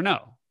and let her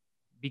know,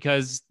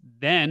 because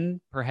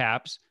then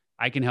perhaps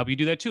I can help you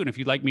do that too. And if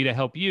you'd like me to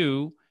help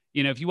you,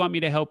 if you want me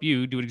to help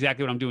you do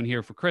exactly what I'm doing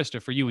here for Krista,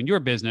 for you and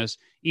your business,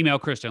 email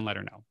Krista and let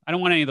her know. I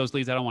don't want any of those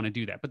leads. I don't want to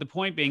do that. But the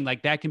point being,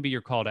 like, that can be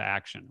your call to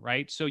action,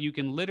 right? So you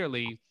can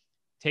literally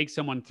take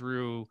someone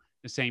through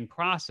the same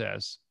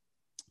process.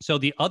 So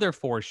the other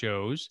 4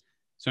 shows,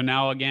 so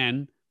now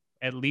again,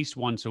 at least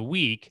once a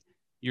week,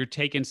 you're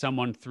taking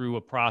someone through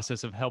a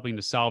process of helping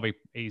to solve a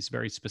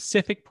very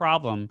specific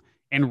problem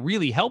and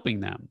really helping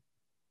them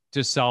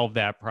to solve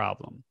that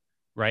problem,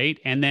 right?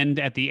 And then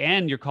at the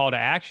end, your call to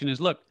action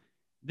is, look,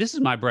 this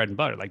is my bread and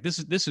butter. Like this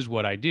is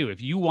what I do.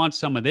 If you want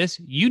some of this,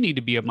 you need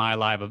to be at my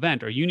live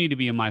event, or you need to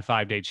be in my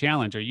 5-day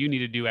challenge, or you need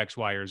to do X,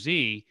 Y, or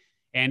Z.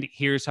 And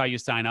here's how you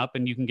sign up,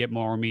 and you can get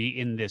more of me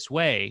in this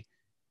way.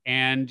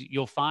 And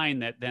you'll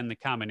find that then the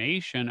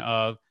combination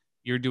of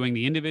you're doing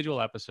the individual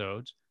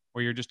episodes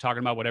where you're just talking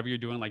about whatever you're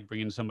doing, like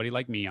bringing somebody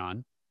like me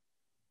on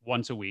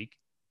once a week.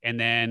 And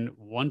then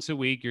once a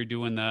week, you're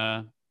doing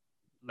the,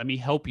 let me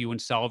help you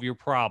and solve your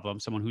problem,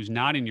 someone who's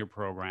not in your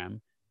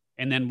program.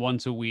 And then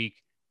once a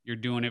week, you're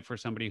doing it for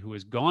somebody who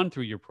has gone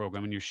through your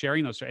program, and you're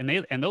sharing those, and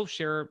they'll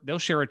share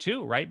it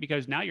too, right?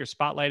 Because now you're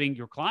spotlighting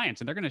your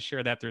clients, and they're going to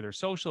share that through their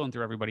social and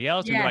through everybody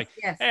else. And you're like,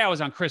 hey, I was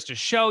on Krista's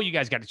show. You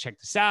guys got to check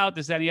this out,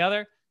 this, that, and the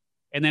other.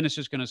 And then it's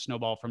just going to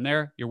snowball from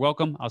there. You're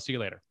welcome. I'll see you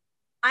later.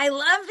 I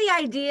love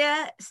the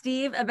idea,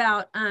 Steve,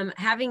 about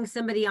having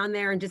somebody on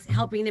there and just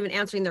helping them and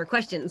answering their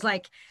questions.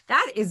 Like,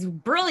 that is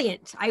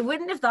brilliant. I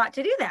wouldn't have thought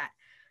to do that.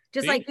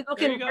 Just like people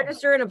can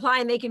register and apply,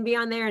 and they can be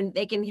on there, and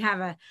they can have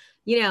a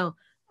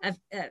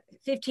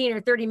 15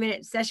 or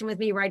 30-minute session with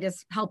me where I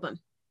just help them.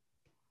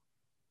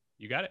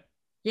 You got it.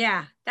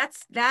 Yeah,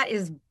 that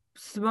is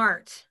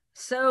smart.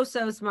 So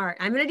smart.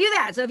 I'm going to do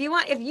that. So if you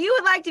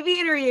would like to be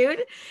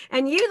interviewed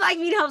and you'd like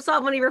me to help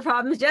solve one of your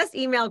problems, just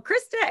email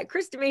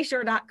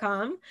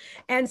Krista@KristaMashore.com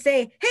and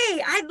say,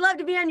 hey, I'd love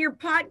to be on your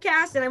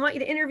podcast and I want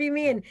you to interview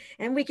me,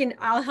 and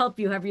I'll help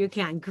you however you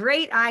can.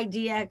 Great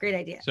idea. Great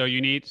idea. So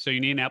you need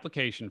an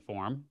application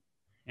form,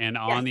 and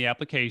on the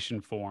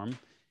application form,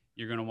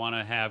 you're going to want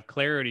to have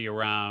clarity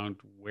around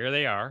where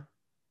they are.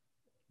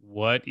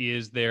 What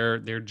is their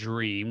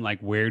dream? Like,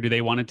 where do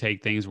they want to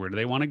take things? Where do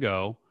they want to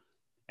go?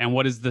 And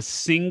what is the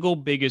single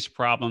biggest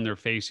problem they're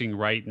facing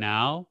right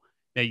now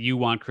that you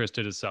want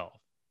Krista to solve?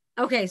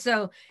 Okay,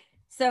 so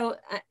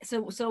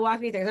walk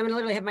me through. I'm going to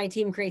literally have my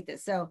team create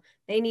this. So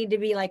they need to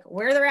be like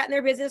where they're at in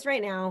their business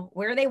right now,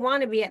 where they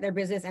want to be at their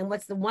business, and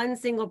what's the one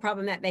single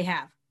problem that they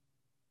have.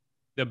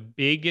 The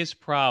biggest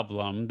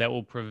problem that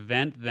will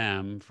prevent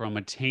them from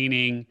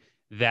attaining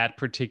that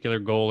particular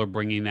goal or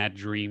bringing that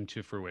dream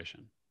to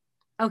fruition.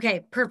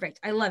 Okay, perfect.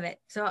 I love it.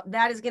 So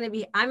that is going to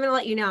be, I'm going to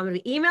let you know, I'm going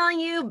to be emailing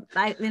you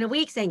in a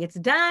week saying it's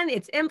done,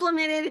 it's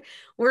implemented,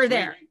 we're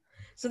there.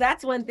 So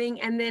that's one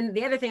thing. And then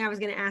the other thing I was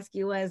going to ask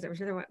you was,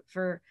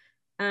 for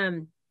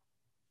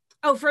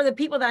the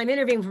people that I'm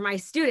interviewing, for my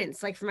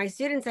students, I'm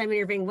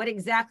interviewing, what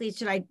exactly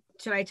should I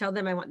tell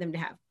them I want them to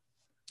have?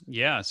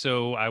 Yeah.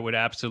 So I would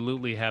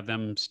absolutely have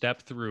them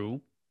step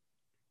through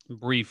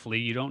briefly.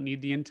 You don't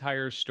need the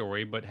entire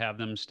story, but have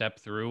them step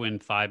through in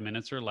 5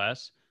 minutes or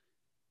less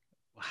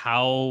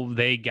how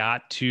they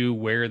got to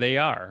where they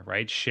are,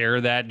 right? Share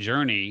that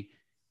journey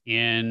we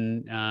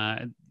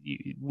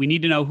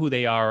need to know who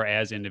they are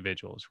as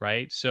individuals,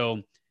 right?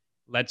 So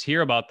let's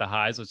hear about the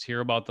highs. Let's hear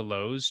about the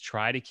lows.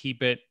 Try to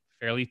keep it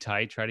fairly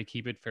tight. Try to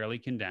keep it fairly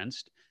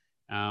condensed.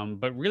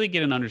 But really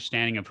get an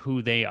understanding of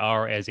who they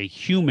are as a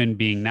human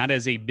being, not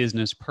as a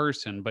business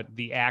person, but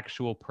the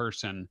actual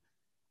person,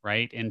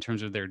 right? In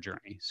terms of their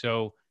journey.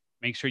 So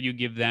make sure you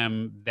give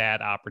them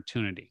that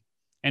opportunity.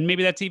 And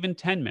maybe that's even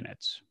 10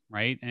 minutes,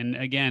 right? And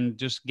again,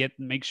 just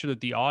make sure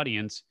that the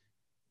audience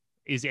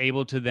is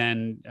able to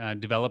then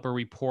develop a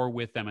rapport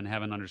with them and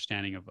have an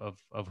understanding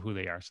of who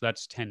they are. So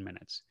that's 10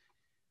 minutes.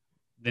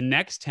 The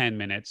next 10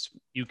 minutes,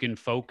 you can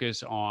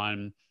focus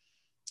on,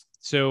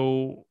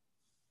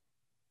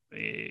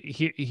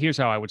 here's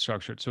how I would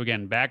structure it. So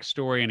again,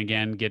 backstory, and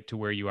again, get to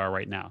where you are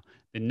right now.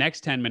 The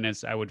next 10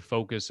 minutes, I would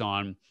focus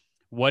on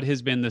what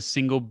has been the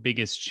single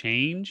biggest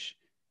change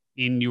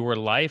in your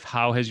life.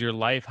 How has your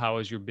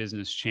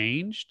business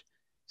changed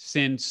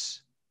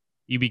since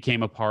you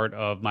became a part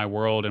of my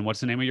world? And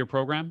what's the name of your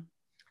program?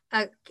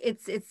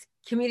 It's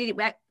community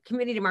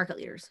market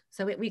leaders.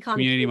 So we call them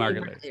community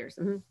market leaders.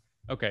 Mm-hmm.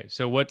 Okay.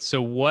 So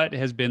what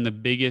has been the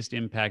biggest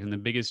impact and the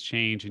biggest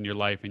change in your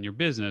life and your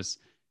business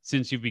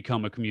since you've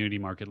become a community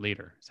market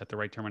leader? Is that the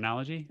right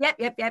terminology?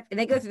 Yep. And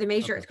they go through the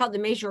Mashore. Okay. It's called the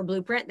Mashore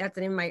Blueprint. That's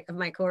the name of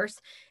my course.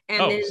 And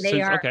then the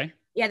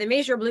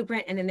Mashore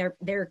Blueprint. And then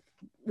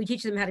we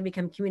teach them how to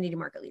become community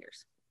market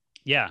leaders.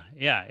 Yeah,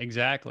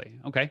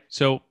 exactly. Okay.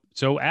 So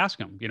ask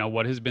them,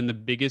 what has been the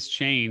biggest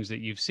change that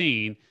you've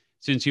seen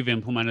since you've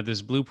implemented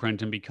this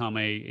blueprint and become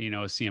a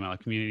CML, a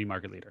community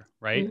market leader,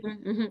 right?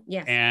 Mm-hmm.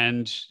 Yes.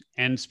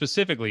 And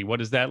specifically, what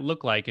does that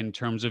look like in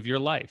terms of your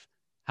life?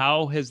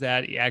 How has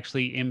that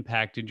actually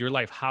impacted your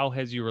life? How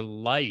has your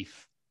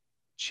life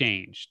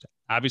changed?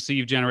 Obviously,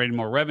 you've generated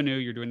more revenue.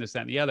 You're doing this,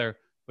 that, and the other.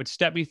 But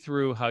step me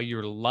through how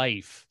your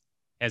life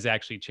has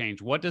actually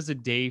changed. What does a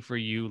day for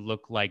you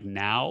look like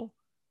now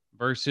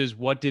versus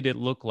what did it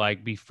look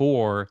like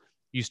before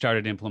you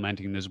started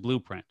implementing this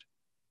blueprint,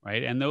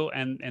 right?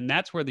 And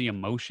that's where the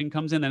emotion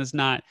comes in. And it's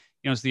not,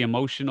 it's the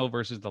emotional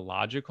versus the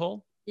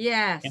logical.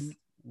 Yes.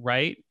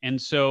 Right.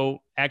 And so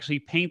actually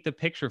paint the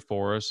picture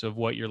for us of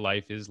what your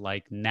life is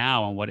like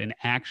now and what an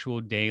actual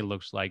day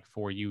looks like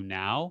for you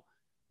now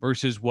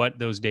versus what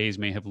those days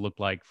may have looked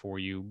like for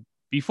you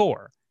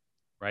before.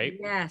 Right.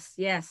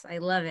 Yes. I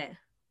love it.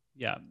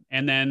 Yeah.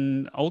 And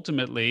then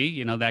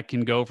ultimately, that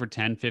can go for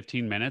 10,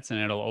 15 minutes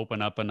and it'll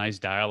open up a nice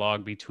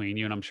dialogue between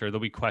you. And I'm sure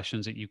there'll be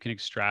questions that you can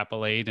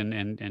extrapolate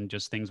and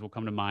just things will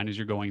come to mind as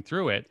you're going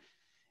through it.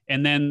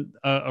 And then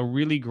a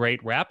really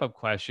great wrap-up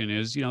question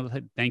is,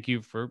 thank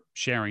you for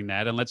sharing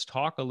that. And let's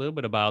talk a little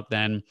bit about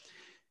then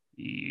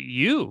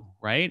you,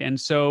 right? And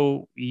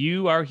so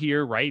you are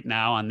here right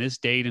now on this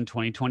date in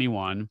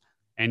 2021,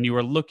 and you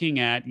are looking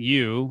at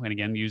you, and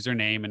again, use their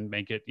name and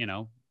make it,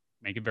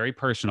 make it very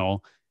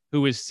personal,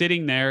 who is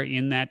sitting there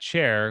in that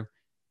chair,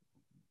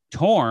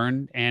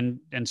 torn and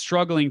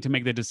struggling to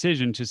make the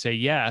decision to say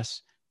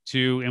yes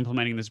to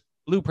implementing this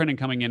blueprint and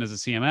coming in as a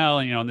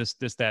CML, and this,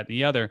 that, and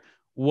the other.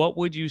 What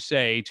would you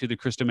say to the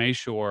Krista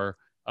Mashore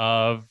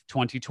of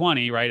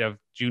 2020, right? Of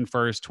June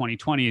 1st,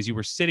 2020, as you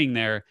were sitting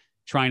there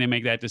trying to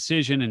make that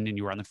decision, and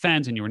you were on the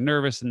fence and you were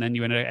nervous, and then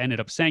you ended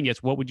up saying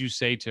yes. What would you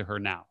say to her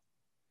now?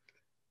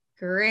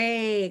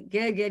 Great.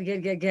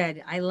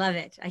 Good. I love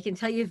it. I can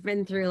tell you've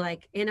been through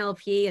like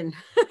NLP and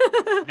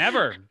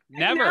never.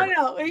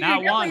 No. You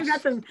Not once.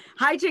 Got some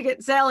high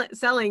ticket selling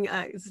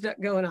stuff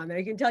going on there.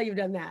 I can tell you've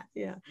done that.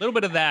 Yeah. A little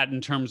bit of that in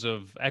terms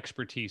of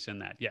expertise in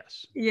that.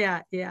 Yes.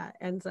 Yeah.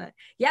 And so,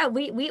 yeah,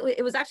 we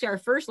it was actually our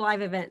first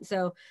live event.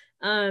 So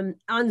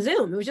on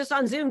Zoom, it was just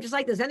on Zoom, just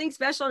like this, nothing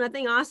special,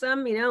 nothing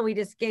awesome. We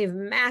just gave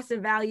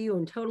massive value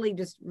and totally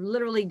just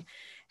literally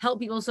help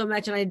people so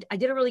much. And I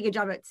did a really good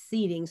job at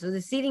seeding. So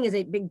the seeding is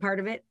a big part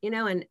of it,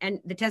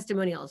 and the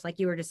testimonials, like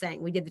you were just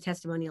saying, we did the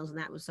testimonials and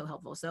that was so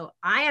helpful. So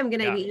I am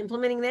going to be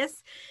implementing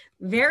this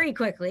very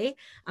quickly.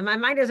 My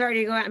mind is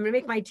already going, I'm going to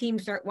make my team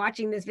start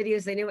watching this video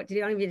so they know what to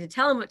do. I don't even need to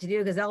tell them what to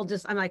do because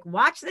I'm like,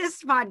 watch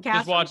this podcast.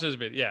 Just watch this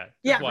video.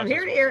 Yeah. From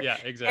here to here. Yeah,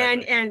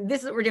 exactly. And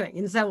this is what we're doing.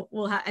 And so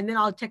and then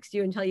I'll text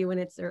you and tell you when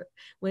it's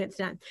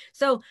done.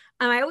 So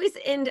I always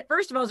end,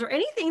 first of all, is there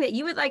anything that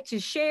you would like to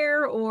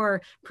share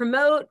or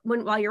promote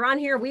while you're on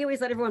here? We always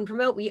let everyone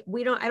promote.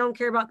 I don't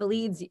care about the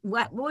leads.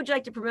 What would you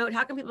like to promote?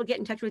 How can people get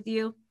in touch with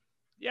you?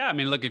 Yeah, I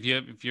mean, look,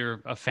 if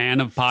you're a fan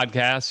of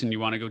podcasts and you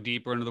want to go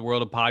deeper into the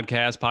world of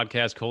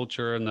podcast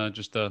culture, and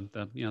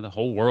the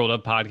whole world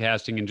of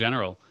podcasting in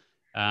general,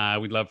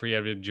 we'd love for you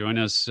to join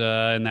us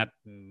in that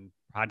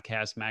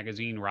podcast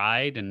magazine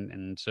ride.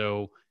 And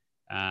so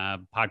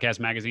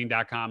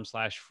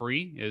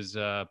podcastmagazine.com/free is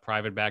a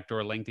private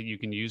backdoor link that you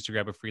can use to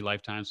grab a free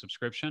lifetime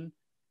subscription.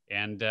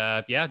 And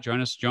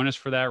join us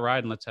for that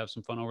ride, and let's have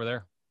some fun over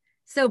there.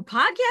 So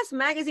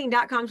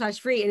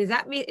podcastmagazine.com/free. And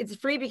it's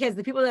free because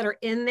the people that are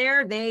in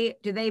there,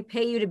 do they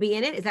pay you to be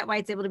in it? Is that why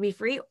it's able to be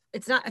free?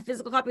 It's not a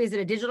physical copy. Is it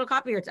a digital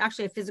copy, or it's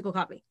actually a physical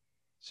copy?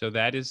 So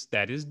that is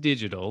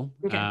digital,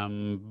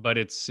 okay. But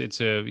it's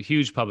a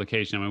huge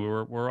publication. I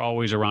mean, we're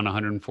always around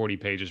 140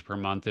 pages per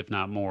month, if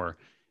not more.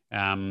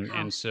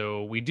 And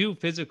so we do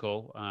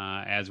physical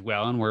as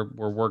well, and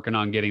we're working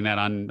on getting that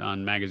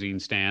on magazine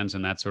stands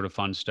and that sort of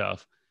fun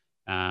stuff.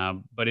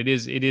 But it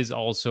is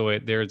also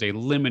there's a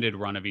limited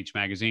run of each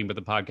magazine, but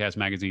the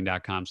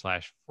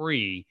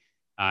podcastmagazine.com/free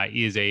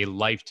is a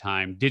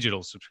lifetime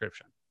digital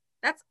subscription.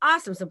 That's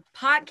awesome. So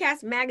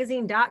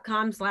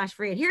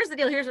podcastmagazine.com/free. And here's the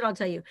deal. Here's what I'll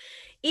tell you.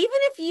 Even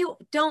if you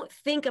don't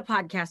think a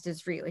podcast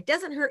is for you, it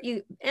doesn't hurt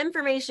you.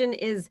 Information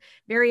is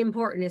very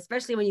important,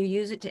 especially when you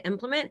use it to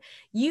implement.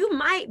 You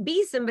might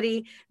be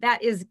somebody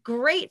that is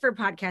great for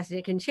podcasting.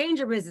 It can change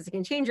your business. It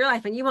can change your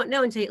life. And you won't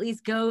know until you at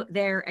least go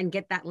there and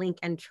get that link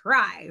and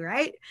try,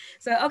 right?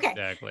 So, okay.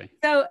 Exactly.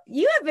 So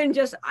you have been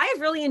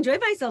I've really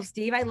enjoyed myself,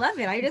 Steve. I love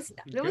it. It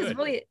was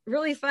really,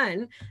 really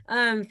fun.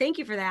 Thank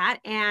you for that.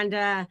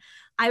 And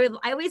I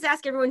always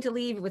ask everyone to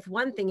leave with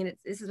one thing, and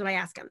this is what I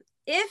ask them.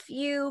 If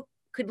you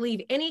could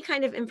leave any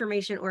kind of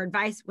information or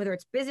advice, whether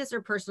it's business or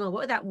personal,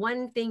 what would that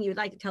one thing you would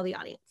like to tell the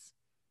audience?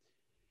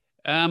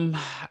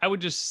 I would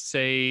just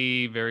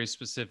say very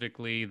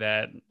specifically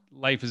that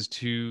life is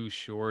too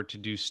short to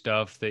do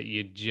stuff that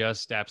you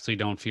just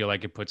absolutely don't feel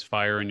like it puts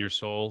fire in your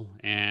soul.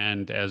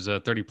 And as a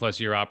 30+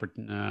 year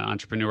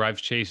entrepreneur,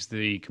 I've chased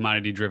the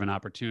commodity-driven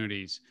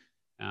opportunities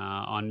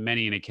on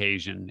many an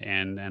occasion.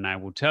 And I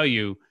will tell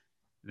you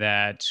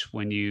that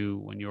when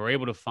you're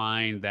able to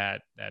find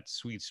that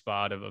sweet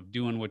spot of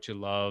doing what you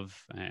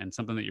love and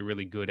something that you're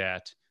really good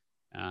at,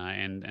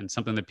 and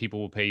something that people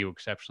will pay you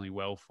exceptionally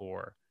well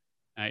for,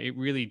 it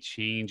really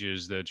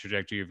changes the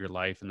trajectory of your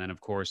life, and then of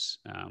course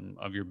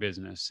of your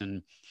business.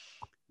 And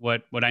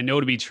what I know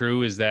to be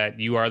true is that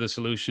you are the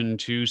solution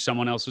to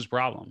someone else's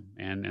problem,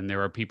 and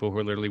there are people who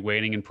are literally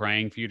waiting and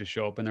praying for you to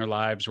show up in their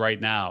lives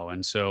right now.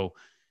 And so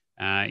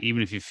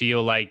even if you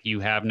feel like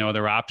you have no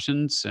other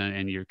options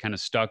and you're kind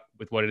of stuck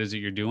with what it is that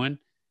you're doing,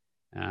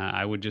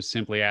 I would just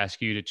simply ask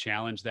you to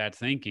challenge that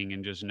thinking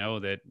and just know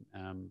that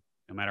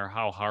no matter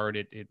how hard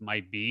it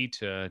might be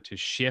to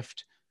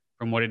shift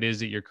from what it is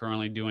that you're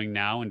currently doing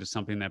now into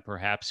something that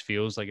perhaps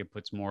feels like it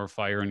puts more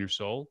fire in your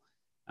soul,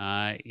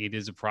 it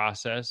is a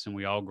process, and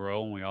we all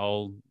grow and we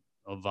all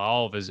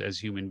evolve as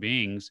human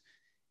beings.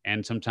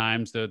 And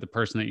sometimes the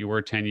person that you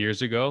were 10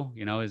 years ago,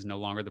 is no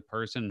longer the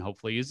person, and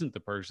hopefully isn't the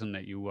person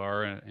that you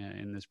are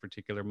in this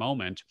particular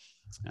moment.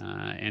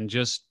 And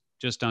just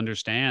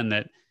understand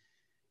that,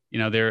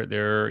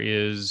 there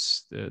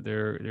is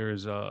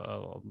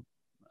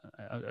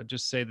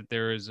just say that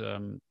there is,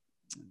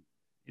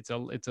 it's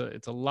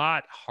a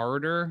lot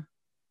harder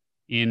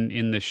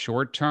in the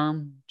short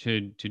term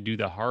to do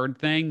the hard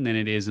thing than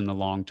it is in the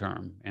long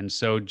term. And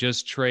so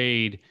just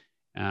trade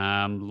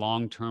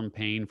long-term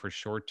pain for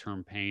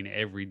short-term pain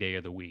every day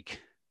of the week.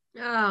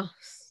 Oh,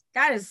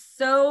 that is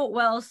so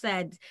well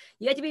said.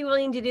 You have to be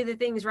willing to do the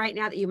things right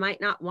now that you might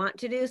not want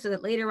to do so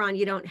that later on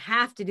you don't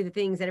have to do the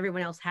things that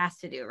everyone else has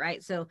to do,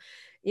 right? So,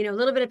 a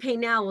little bit of pain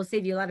now will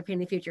save you a lot of pain in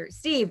the future.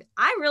 Steve,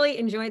 I really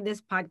enjoyed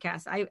this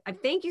podcast. I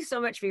thank you so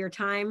much for your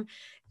time.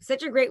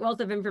 Such a great wealth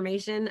of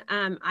information.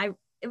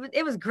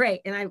 It was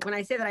great. And when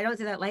I say that, I don't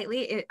say that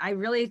lightly. I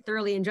really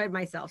thoroughly enjoyed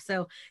myself.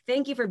 So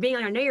thank you for being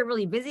on. I know you're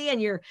really busy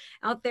and you're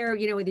out there,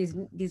 with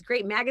these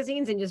great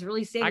magazines and just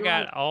really saying. I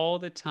got all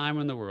the time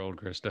in the world,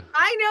 Krista.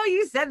 I know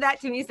you said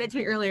that to me. You said to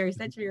me earlier.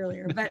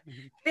 But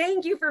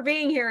thank you for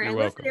being here. You're and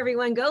welcome. Listen,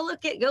 everyone, go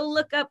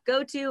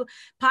to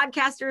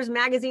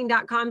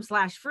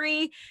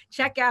podcastersmagazine.com/free.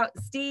 Check out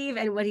Steve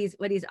and what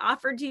he's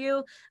offered to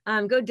you.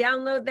 Go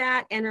download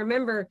that. And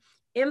remember,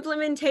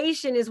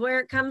 implementation is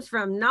where it comes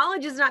from.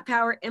 Knowledge is not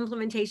power.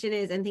 Implementation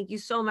is. And thank you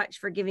so much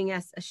for giving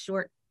us a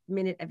short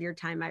minute of your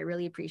time. I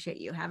really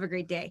appreciate you. Have a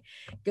great day.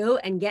 Go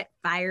and get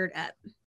fired up.